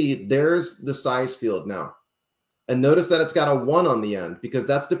can see there's the size field now. And notice that it's got a 1 on the end because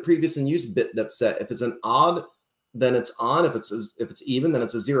that's the previous in use bit that's set. If it's an odd, then it's on. If it's even, then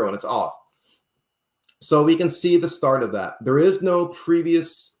it's a 0 and it's off. So we can see the start of that. There is no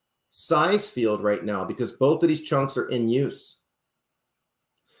previous size field right now because both of these chunks are in use.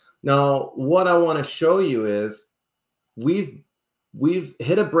 Now, what I want to show you is we've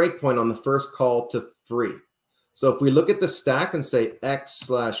hit a breakpoint on the first call to free. So if we look at the stack and say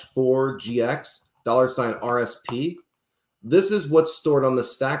x/4gx $RSP, this is what's stored on the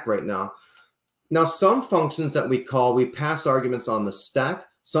stack right now. Now, some functions that we call, we pass arguments on the stack.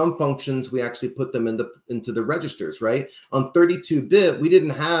 Some functions, we actually put them into the registers, right? On 32-bit, we didn't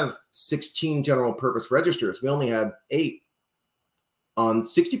have 16 general purpose registers. We only had 8. On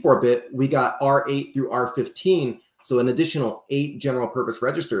 64-bit, we got R8 through R15, so an additional 8 general purpose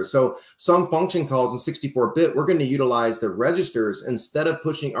registers. So some function calls in 64-bit, we're going to utilize the registers instead of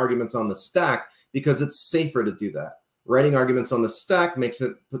pushing arguments on the stack because it's safer to do that. Writing arguments on the stack makes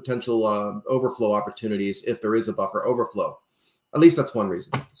it potential overflow opportunities if there is a buffer overflow. At least that's one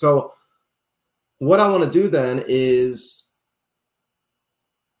reason. So what I want to do then is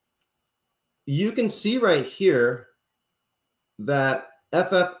you can see right here that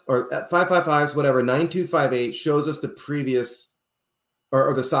FF or 555's whatever 9258 shows us the previous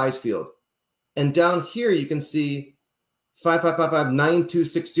or the size field. And down here you can see 5555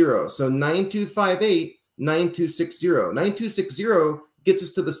 9260. So 9258 9260. 9260 gets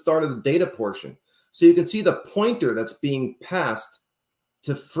us to the start of the data portion. So you can see the pointer that's being passed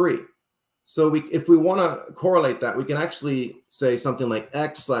to free. So if we want to correlate that, we can actually say something like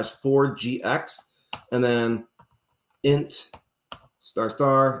x/4gx and then int ***. I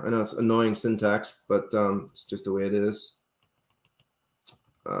know it's annoying syntax, but it's just the way it is.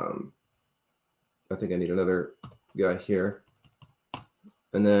 I think I need another guy here.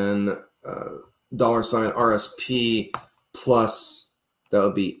 And then $RSP plus, that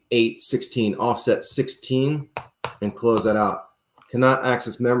would be 816 offset 16 and close that out. Cannot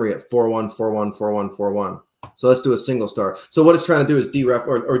access memory at 41414141. So let's do a single star. So what it's trying to do is deref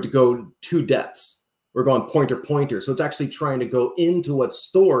or to go 2 depths. We're going pointer pointer. So it's actually trying to go into what's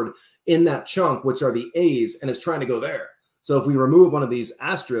stored in that chunk, which are the A's, and it's trying to go there. So if we remove one of these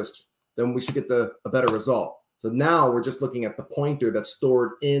asterisks, then we should get a better result. So now we're just looking at the pointer that's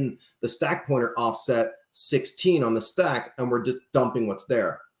stored in the stack pointer offset 16 on the stack, and we're just dumping what's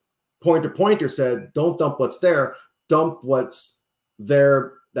there. Pointer said, don't dump what's there, dump what's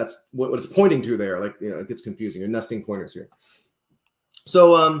there. That's what it's pointing to there. Like, you know, it gets confusing. You're nesting pointers here.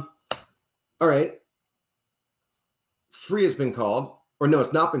 So, all right. Free has been called, or no,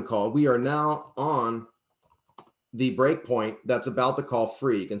 it's not been called. We are now on the breakpoint that's about to call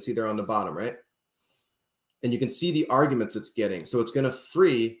free. You can see there on the bottom, right? And you can see the arguments it's getting. So it's going to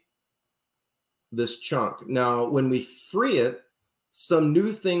free this chunk. Now, when we free it, some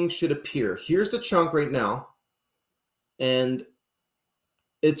new things should appear. Here's the chunk right now, and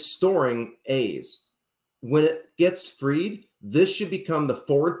it's storing A's. When it gets freed, this should become the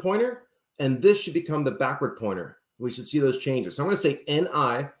forward pointer, and this should become the backward pointer. We should see those changes. So I'm going to say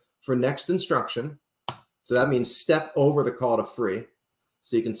NI for next instruction. So that means step over the call to free.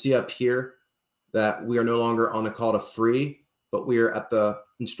 So you can see up here that we are no longer on the call to free, but we are at the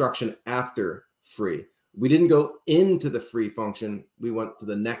instruction after free. We didn't go into the free function. We went to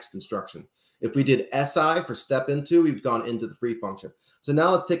the next instruction. If we did SI for step into, we've gone into the free function. So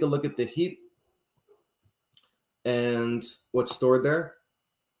now let's take a look at the heap and what's stored there.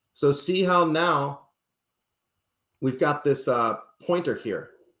 So see how now we've got this pointer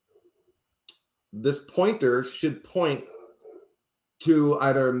here. This pointer should point to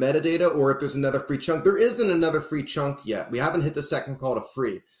either metadata or if there's another free chunk. There isn't another free chunk yet. We haven't hit the second call to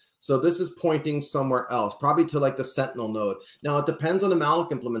free. So this is pointing somewhere else, probably to like the Sentinel node. Now it depends on the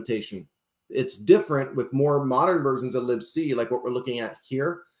malloc implementation. It's different with more modern versions of libc, like what we're looking at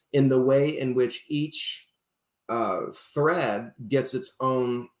here, in the way in which each thread gets its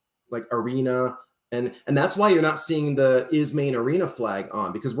own like arena. And that's why you're not seeing the is main arena flag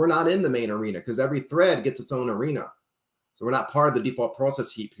on, because we're not in the main arena, because every thread gets its own arena. So we're not part of the default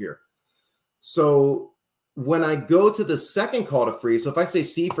process heap here. So when I go to the second call to free, so if I say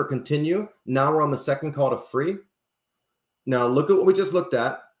C for continue, now we're on the second call to free. Now look at what we just looked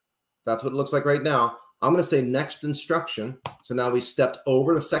at. That's what it looks like right now. I'm going to say next instruction. So now we stepped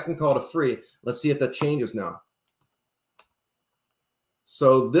over the second call to free. Let's see if that changes now.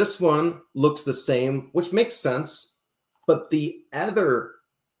 So this one looks the same, which makes sense, but the other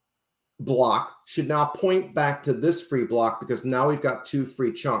block should now point back to this free block because now we've got two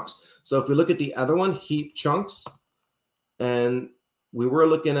free chunks. So if we look at the other one, heap chunks, and we were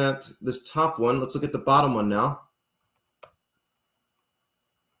looking at this top one, let's look at the bottom one now.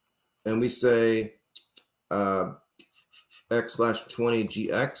 And we say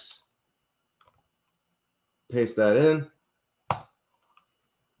x/20gx, paste that in.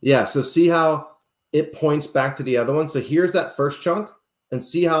 Yeah, so see how it points back to the other one. So here's that first chunk, and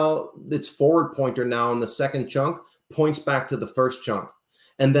see how its forward pointer now in the second chunk points back to the first chunk.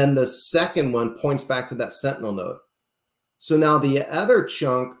 And then the second one points back to that Sentinel node. So now the other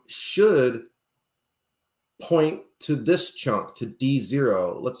chunk should point to this chunk, to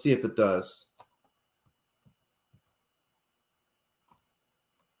D0. Let's see if it does.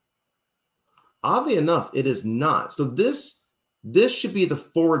 Oddly enough, it is not. So this should be the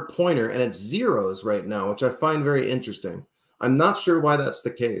forward pointer, and it's zeros right now, which I find very interesting. I'm not sure why that's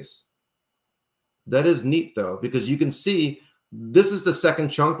the case. That is neat, though, because you can see this is the second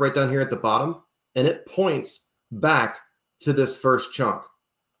chunk right down here at the bottom, and it points back to this first chunk,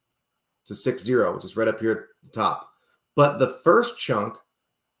 to 60, which is right up here at the top. But the first chunk,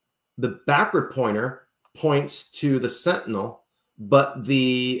 the backward pointer points to the Sentinel, but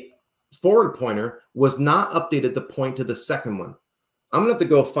the forward pointer was not updated to point to the second one. I'm gonna have to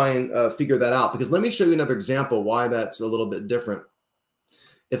go figure that out, because let me show you another example why that's a little bit different.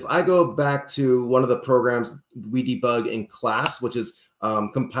 If I go back to one of the programs we debug in class, which is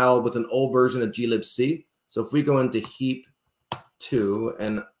compiled with an old version of glibc. So if we go into heap 2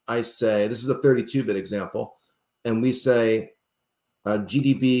 and I say, this is a 32-bit example, and we say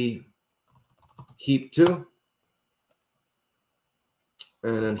gdb heap 2,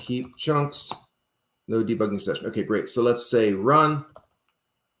 and then heap chunks, no debugging session. Okay, great. So let's say run.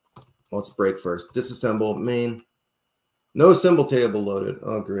 Let's break first. Disassemble main. No symbol table loaded.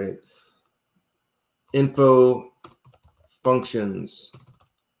 Oh, great. Info functions.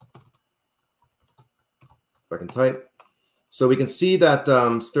 If I can type. So we can see that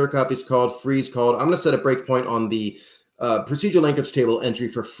stir copy is called, free is called. I'm going to set a breakpoint on the procedural linkage table entry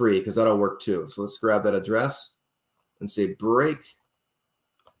for free, because that'll work too. So let's grab that address and say break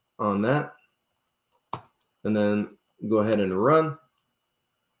on that. And then go ahead and run.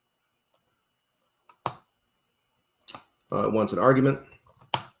 It wants an argument.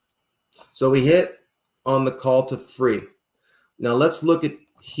 So we hit on the call to free. Now let's look at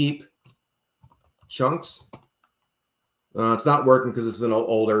heap chunks. It's not working because it's an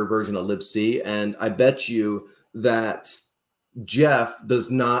older version of libc, and I bet you that Jeff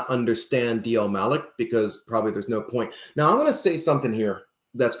does not understand dlmalloc, because probably there's no point. Now I'm going to say something here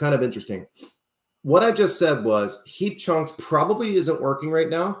that's kind of interesting. What I just said was heap chunks probably isn't working right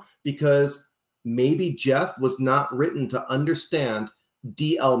now because maybe Jeff was not written to understand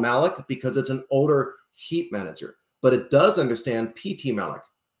dlmalloc, because it's an older heap manager, but it does understand ptmalloc.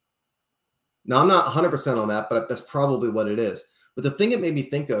 Now, I'm not 100% on that, but that's probably what it is. But the thing it made me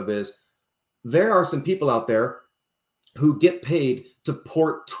think of is there are some people out there who get paid to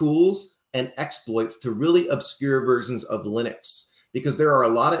port tools and exploits to really obscure versions of Linux, because there are a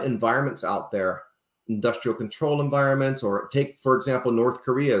lot of environments out there, industrial control environments, or take, for example, North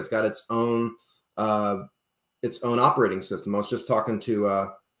Korea has got its own operating system. I was just talking to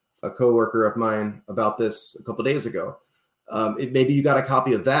a coworker of mine about this a couple days ago. Maybe you got a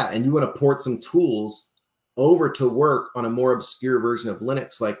copy of that and you want to port some tools over to work on a more obscure version of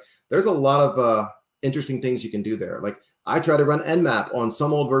Linux. Like there's a lot of interesting things you can do there. Like I tried to run Nmap on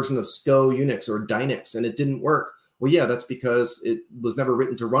some old version of SCO Unix or Dynix and it didn't work. Well, yeah, that's because it was never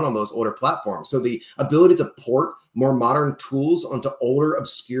written to run on those older platforms. So the ability to port more modern tools onto older,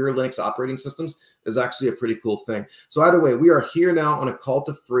 obscure Linux operating systems is actually a pretty cool thing. So either way, we are here now on a call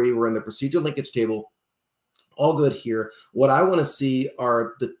to free. We're in the procedural linkage table. All good here. What I want to see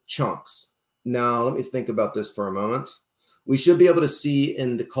are the chunks. Now, let me think about this for a moment. We should be able to see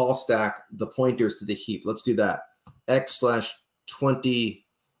in the call stack the pointers to the heap. Let's do that. x/20wx,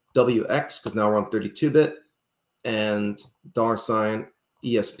 because now we're on 32-bit, and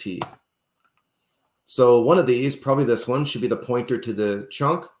 $ESP. So one of these, probably this one, should be the pointer to the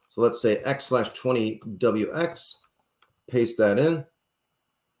chunk. So let's say x/20wx, paste that in.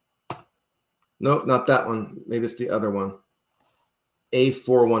 Nope, not that one. Maybe it's the other one.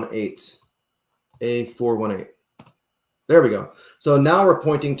 A418. A418. There we go. So now we're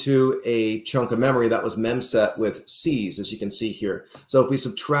pointing to a chunk of memory that was memset with C's, as you can see here. So if we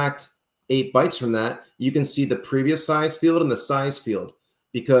subtract 8 bytes from that, you can see the previous size field and the size field.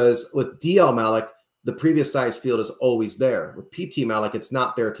 Because with dlmalloc, the previous size field is always there. With ptmalloc, it's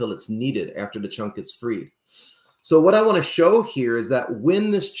not there till it's needed after the chunk gets freed. So what I want to show here is that when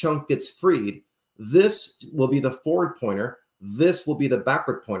this chunk gets freed, this will be the forward pointer. This will be the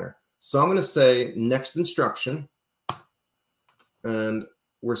backward pointer. So I'm going to say next instruction. And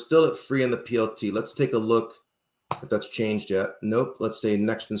we're still at free in the PLT. Let's take a look if that's changed yet. Nope. Let's say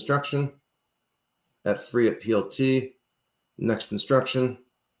next instruction at free at PLT. Next instruction.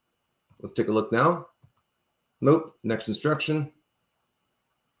 Let's take a look now. Nope. Next instruction.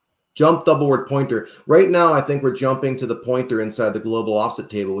 Jump double word pointer. Right now, I think we're jumping to the pointer inside the global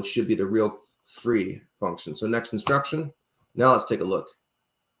offset table, which should be the real free function. So next instruction. Now let's take a look.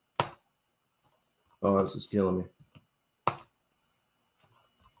 Oh, this is killing me.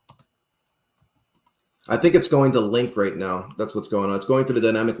 I think it's going to link right now. That's what's going on. It's going through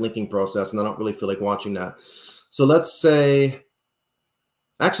the dynamic linking process, and I don't really feel like watching that. So let's say,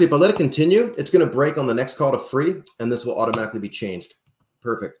 actually, if I let it continue, it's going to break on the next call to free, and this will automatically be changed.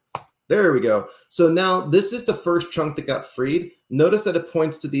 Perfect. There we go. So now this is the first chunk that got freed. Notice that it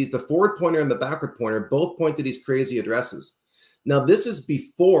points to these, the forward pointer and the backward pointer, both point to these crazy addresses. Now this is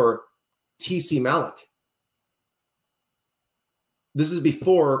before tcmalloc. This is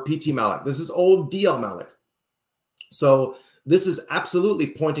before ptmalloc. This is old dlmalloc. So this is absolutely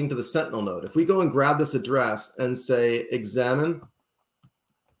pointing to the Sentinel node. If we go and grab this address and say examine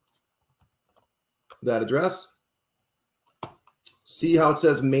that address, see how it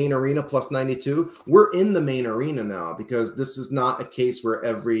says main arena plus 92? We're in the main arena now because this is not a case where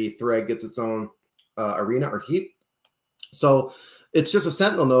every thread gets its own arena or heap. So it's just a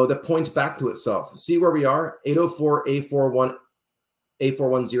Sentinel node that points back to itself. See where we are? 804 A410.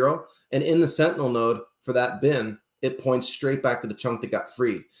 And in the Sentinel node for that bin, it points straight back to the chunk that got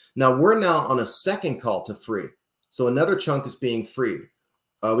freed. Now we're now on a second call to free. So another chunk is being freed.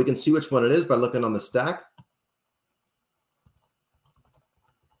 We can see which one it is by looking on the stack.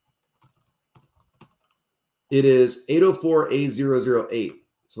 It is 804 A008.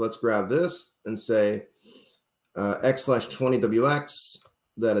 So let's grab this and say x/20wx,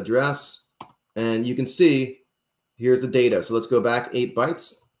 that address. And you can see here's the data. So let's go back 8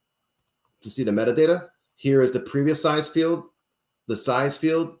 bytes to see the metadata. Here is the previous size field, the size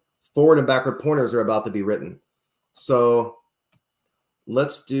field, forward and backward pointers are about to be written. So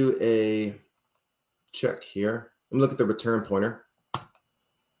let's do a check here. Let me look at the return pointer.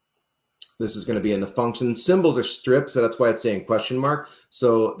 This is going to be in the function. Symbols are stripped, so that's why it's saying question mark.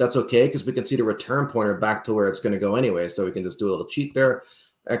 So that's okay because we can see the return pointer back to where it's going to go anyway. So we can just do a little cheat there.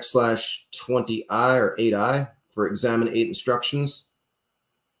 x/20i or 8i for examine 8 instructions.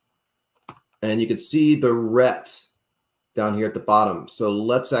 And you can see the ret down here at the bottom. So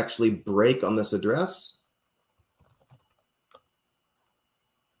let's actually break on this address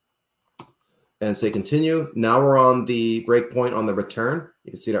and say continue. Now we're on the breakpoint on the return.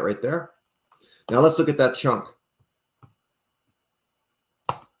 You can see that right there. Now let's look at that chunk.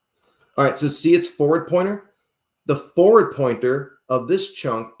 All right, so see its forward pointer? The forward pointer of this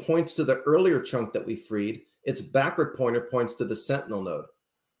chunk points to the earlier chunk that we freed. Its backward pointer points to the Sentinel node.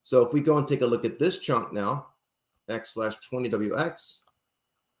 So if we go and take a look at this chunk now, x/20wx,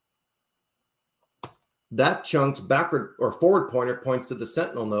 that chunk's backward or forward pointer points to the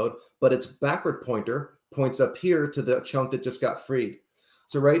Sentinel node, but its backward pointer points up here to the chunk that just got freed.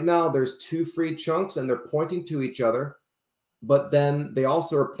 So right now there's 2 freed chunks and they're pointing to each other but then they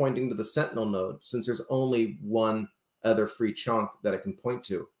also are pointing to the Sentinel node since there's only one other free chunk that I can point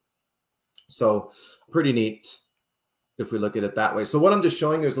to. So pretty neat if we look at it that way. So what I'm just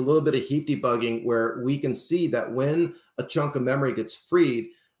showing you is a little bit of heap debugging where we can see that when a chunk of memory gets freed,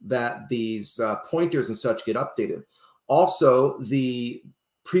 that these pointers and such get updated. Also, the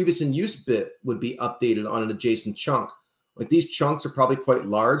previous in use bit would be updated on an adjacent chunk. Like these chunks are probably quite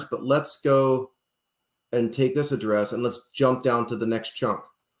large, but let's go and take this address and let's jump down to the next chunk.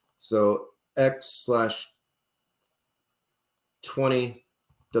 So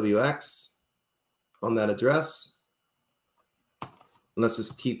x/20wx on that address. And let's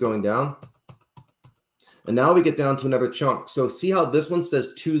just keep going down. And now we get down to another chunk. So see how this one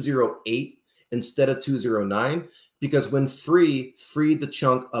says 208 instead of 209? Because when freed the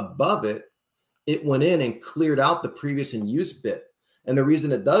chunk above it, it went in and cleared out the previous in use bit. And the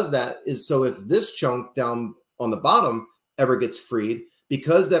reason it does that is so if this chunk down on the bottom ever gets freed,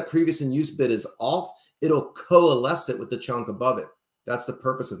 because that previous in use bit is off, it'll coalesce it with the chunk above it. That's the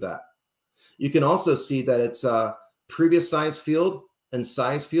purpose of that. You can also see that it's a previous size field and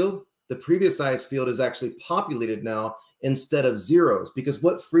size field. The previous size field is actually populated now instead of zeros, because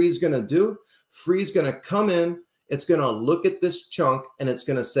what free is going to do, free is going to come in, it's going to look at this chunk and it's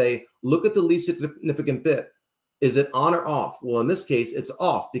going to say, look at the least significant bit. Is it on or off? Well, in this case, it's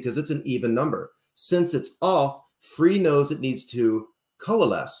off because it's an even number. Since it's off, free knows it needs to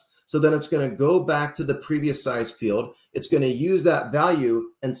coalesce. So then it's going to go back to the previous size field. It's going to use that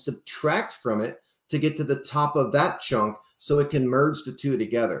value and subtract from it to get to the top of that chunk so it can merge the two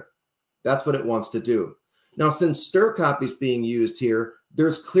together. That's what it wants to do. Now, since stir copy is being used here,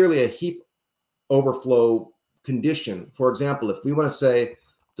 there's clearly a heap overflow condition. For example, if we want to say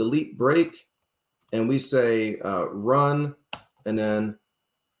delete break and we say run, and then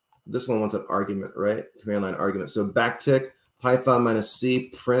this one wants an argument, right? Command line argument. So backtick Python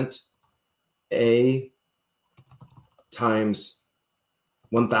 -c print a times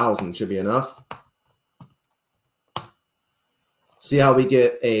 1000 should be enough. See how we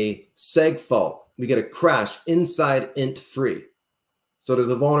get a seg fault. We get a crash inside int free. So there's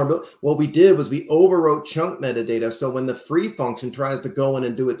a vulnerability. What we did was we overwrote chunk metadata. So when the free function tries to go in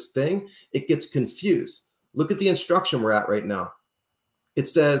and do its thing, it gets confused. Look at the instruction we're at right now. It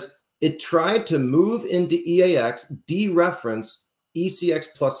says it tried to move into EAX, dereference ECX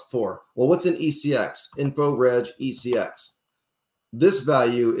 +4. Well, what's in ECX? Info reg ECX. This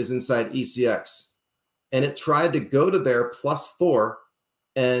value is inside ECX. And it tried to go to there +4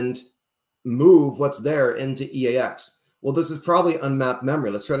 and move what's there into EAX. Well, this is probably unmapped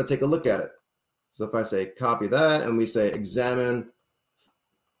memory. Let's try to take a look at it. So if I say copy that and we say examine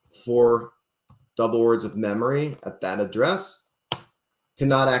for double words of memory at that address,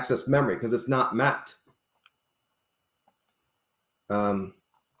 cannot access memory because it's not mapped. VM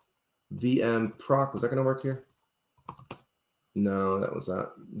proc, was that going to work here? No, that was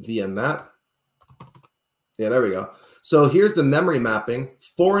not. VM map. Yeah, there we go. So here's the memory mapping,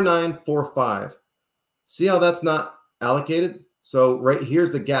 4945. See how that's not allocated? So right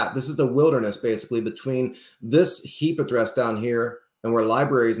here's the gap. This is the wilderness basically between this heap address down here and where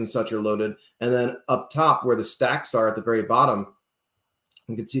libraries and such are loaded, and then up top where the stacks are at the very bottom.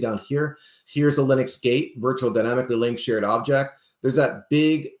 You can see down here, here's a Linux gate, virtual dynamically linked shared object. There's that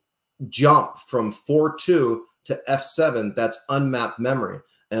big jump from 4.2 to F7, that's unmapped memory.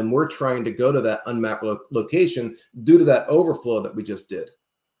 And we're trying to go to that unmapped location due to that overflow that we just did.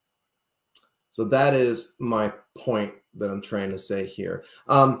 So that is my point that I'm trying to say here.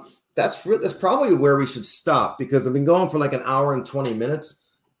 That's probably where we should stop, because I've been going for like an hour and 20 minutes,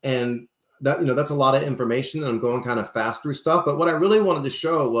 and that, you know, that's a lot of information, and I'm going kind of fast through stuff. But what I really wanted to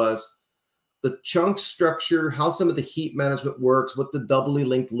show was the chunk structure, how some of the heap management works, what the doubly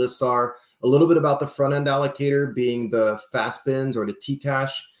linked lists are, a little bit about the front end allocator being the fast bins or the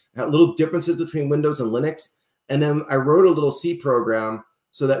Tcache, little differences between Windows and Linux. And then I wrote a little C program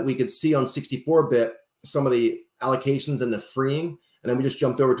so that we could see on 64-bit some of the allocations and the freeing. And then we just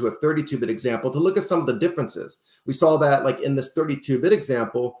jumped over to a 32-bit example to look at some of the differences. We saw that like in this 32-bit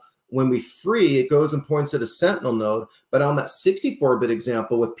example, when we free, it goes and points to the Sentinel node. But on that 64-bit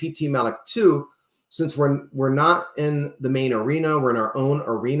example with ptmalloc2, since we're not in the main arena, we're in our own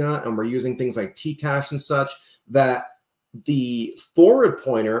arena, and we're using things like Tcache and such, that the forward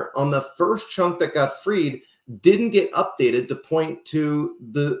pointer on the first chunk that got freed didn't get updated to point to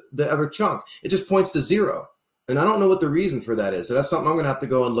the other chunk. It just points to 0. And I don't know what the reason for that is. So that's something I'm going to have to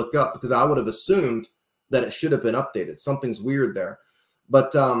go and look up, because I would have assumed that it should have been updated. Something's weird there.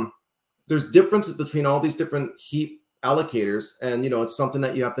 But there's differences between all these different heap allocators. And, you know, it's something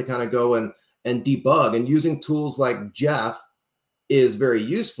that you have to kind of go and debug. And using tools like Jeff is very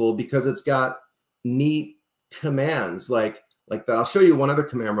useful because it's got neat commands like that. I'll show you one other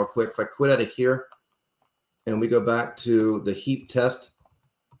command real quick. If I quit out of here and we go back to the heap test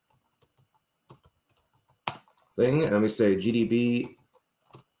thing, and we say gdb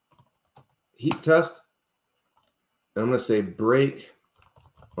heap test, and I'm going to say break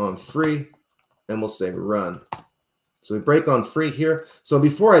on free, and we'll say run. So we break on free here. So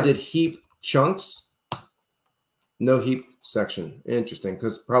before I did heap chunks, no heap section. Interesting,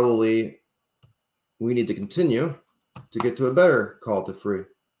 because probably we need to continue to get to a better call to free.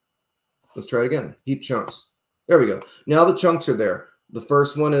 Let's try it again. Heap chunks. There we go. Now the chunks are there. The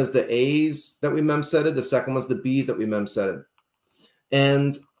first one is the A's that we memsetted. The second one's the B's that we memsetted.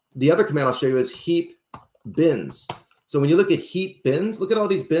 And the other command I'll show you is heap bins. So when you look at heap bins, look at all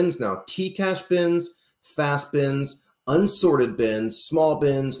these bins now. T-cache bins, fast bins, unsorted bins, small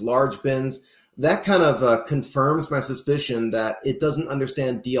bins, large bins. That kind of confirms my suspicion that it doesn't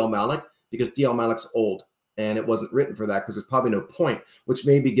understand dlmalloc, because dlmalloc's old and it wasn't written for that, because there's probably no point, which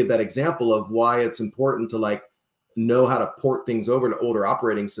maybe give that example of why it's important to like know how to port things over to older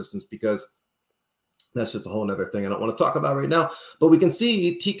operating systems, because that's just a whole nother thing I don't want to talk about right now. But we can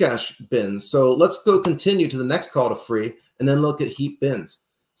see T-cache bins. So let's go continue to the next call to free and then look at heap bins.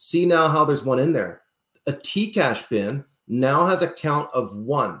 See now how there's one in there. A T-cache bin now has a count of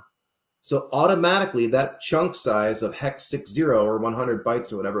 1. So automatically that chunk size of hex 60 or 100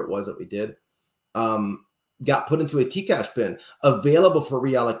 bytes or whatever it was that we did got put into a T-cache bin available for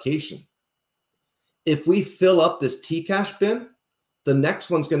reallocation. If we fill up this T-cache bin, the next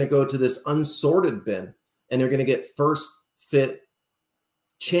one's going to go to this unsorted bin, and they're going to get first fit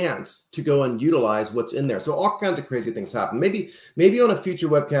chance to go and utilize what's in there. So all kinds of crazy things happen. Maybe on a future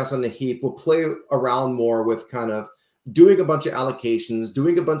webcast on the heap, we'll play around more with kind of doing a bunch of allocations,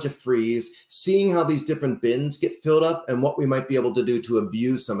 doing a bunch of frees, seeing how these different bins get filled up and what we might be able to do to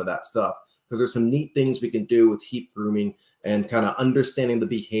abuse some of that stuff. Because there's some neat things we can do with heap grooming and kind of understanding the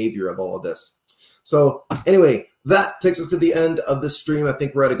behavior of all of this. So anyway, that takes us to the end of this stream. I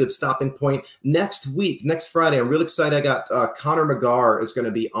think we're at a good stopping point. Next week, next Friday, I'm real excited. I got Connor McGarr is going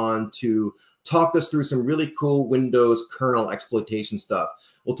to be on to talk us through some really cool Windows kernel exploitation stuff.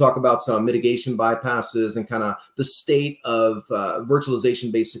 We'll talk about some mitigation bypasses and kind of the state of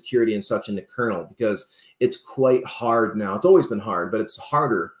virtualization-based security and such in the kernel, because it's quite hard now. It's always been hard, but it's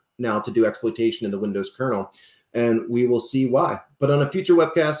harder now to do exploitation in the Windows kernel. And we will see why. But on a future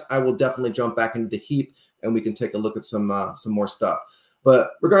webcast, I will definitely jump back into the heap and we can take a look at some more stuff.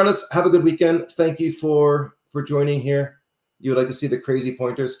 But regardless, have a good weekend. Thank you for joining here. You would like to see the crazy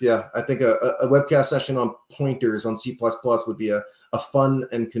pointers? Yeah, I think a webcast session on pointers on C++ would be a fun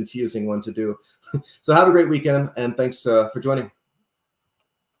and confusing one to do. So have a great weekend, and thanks for joining.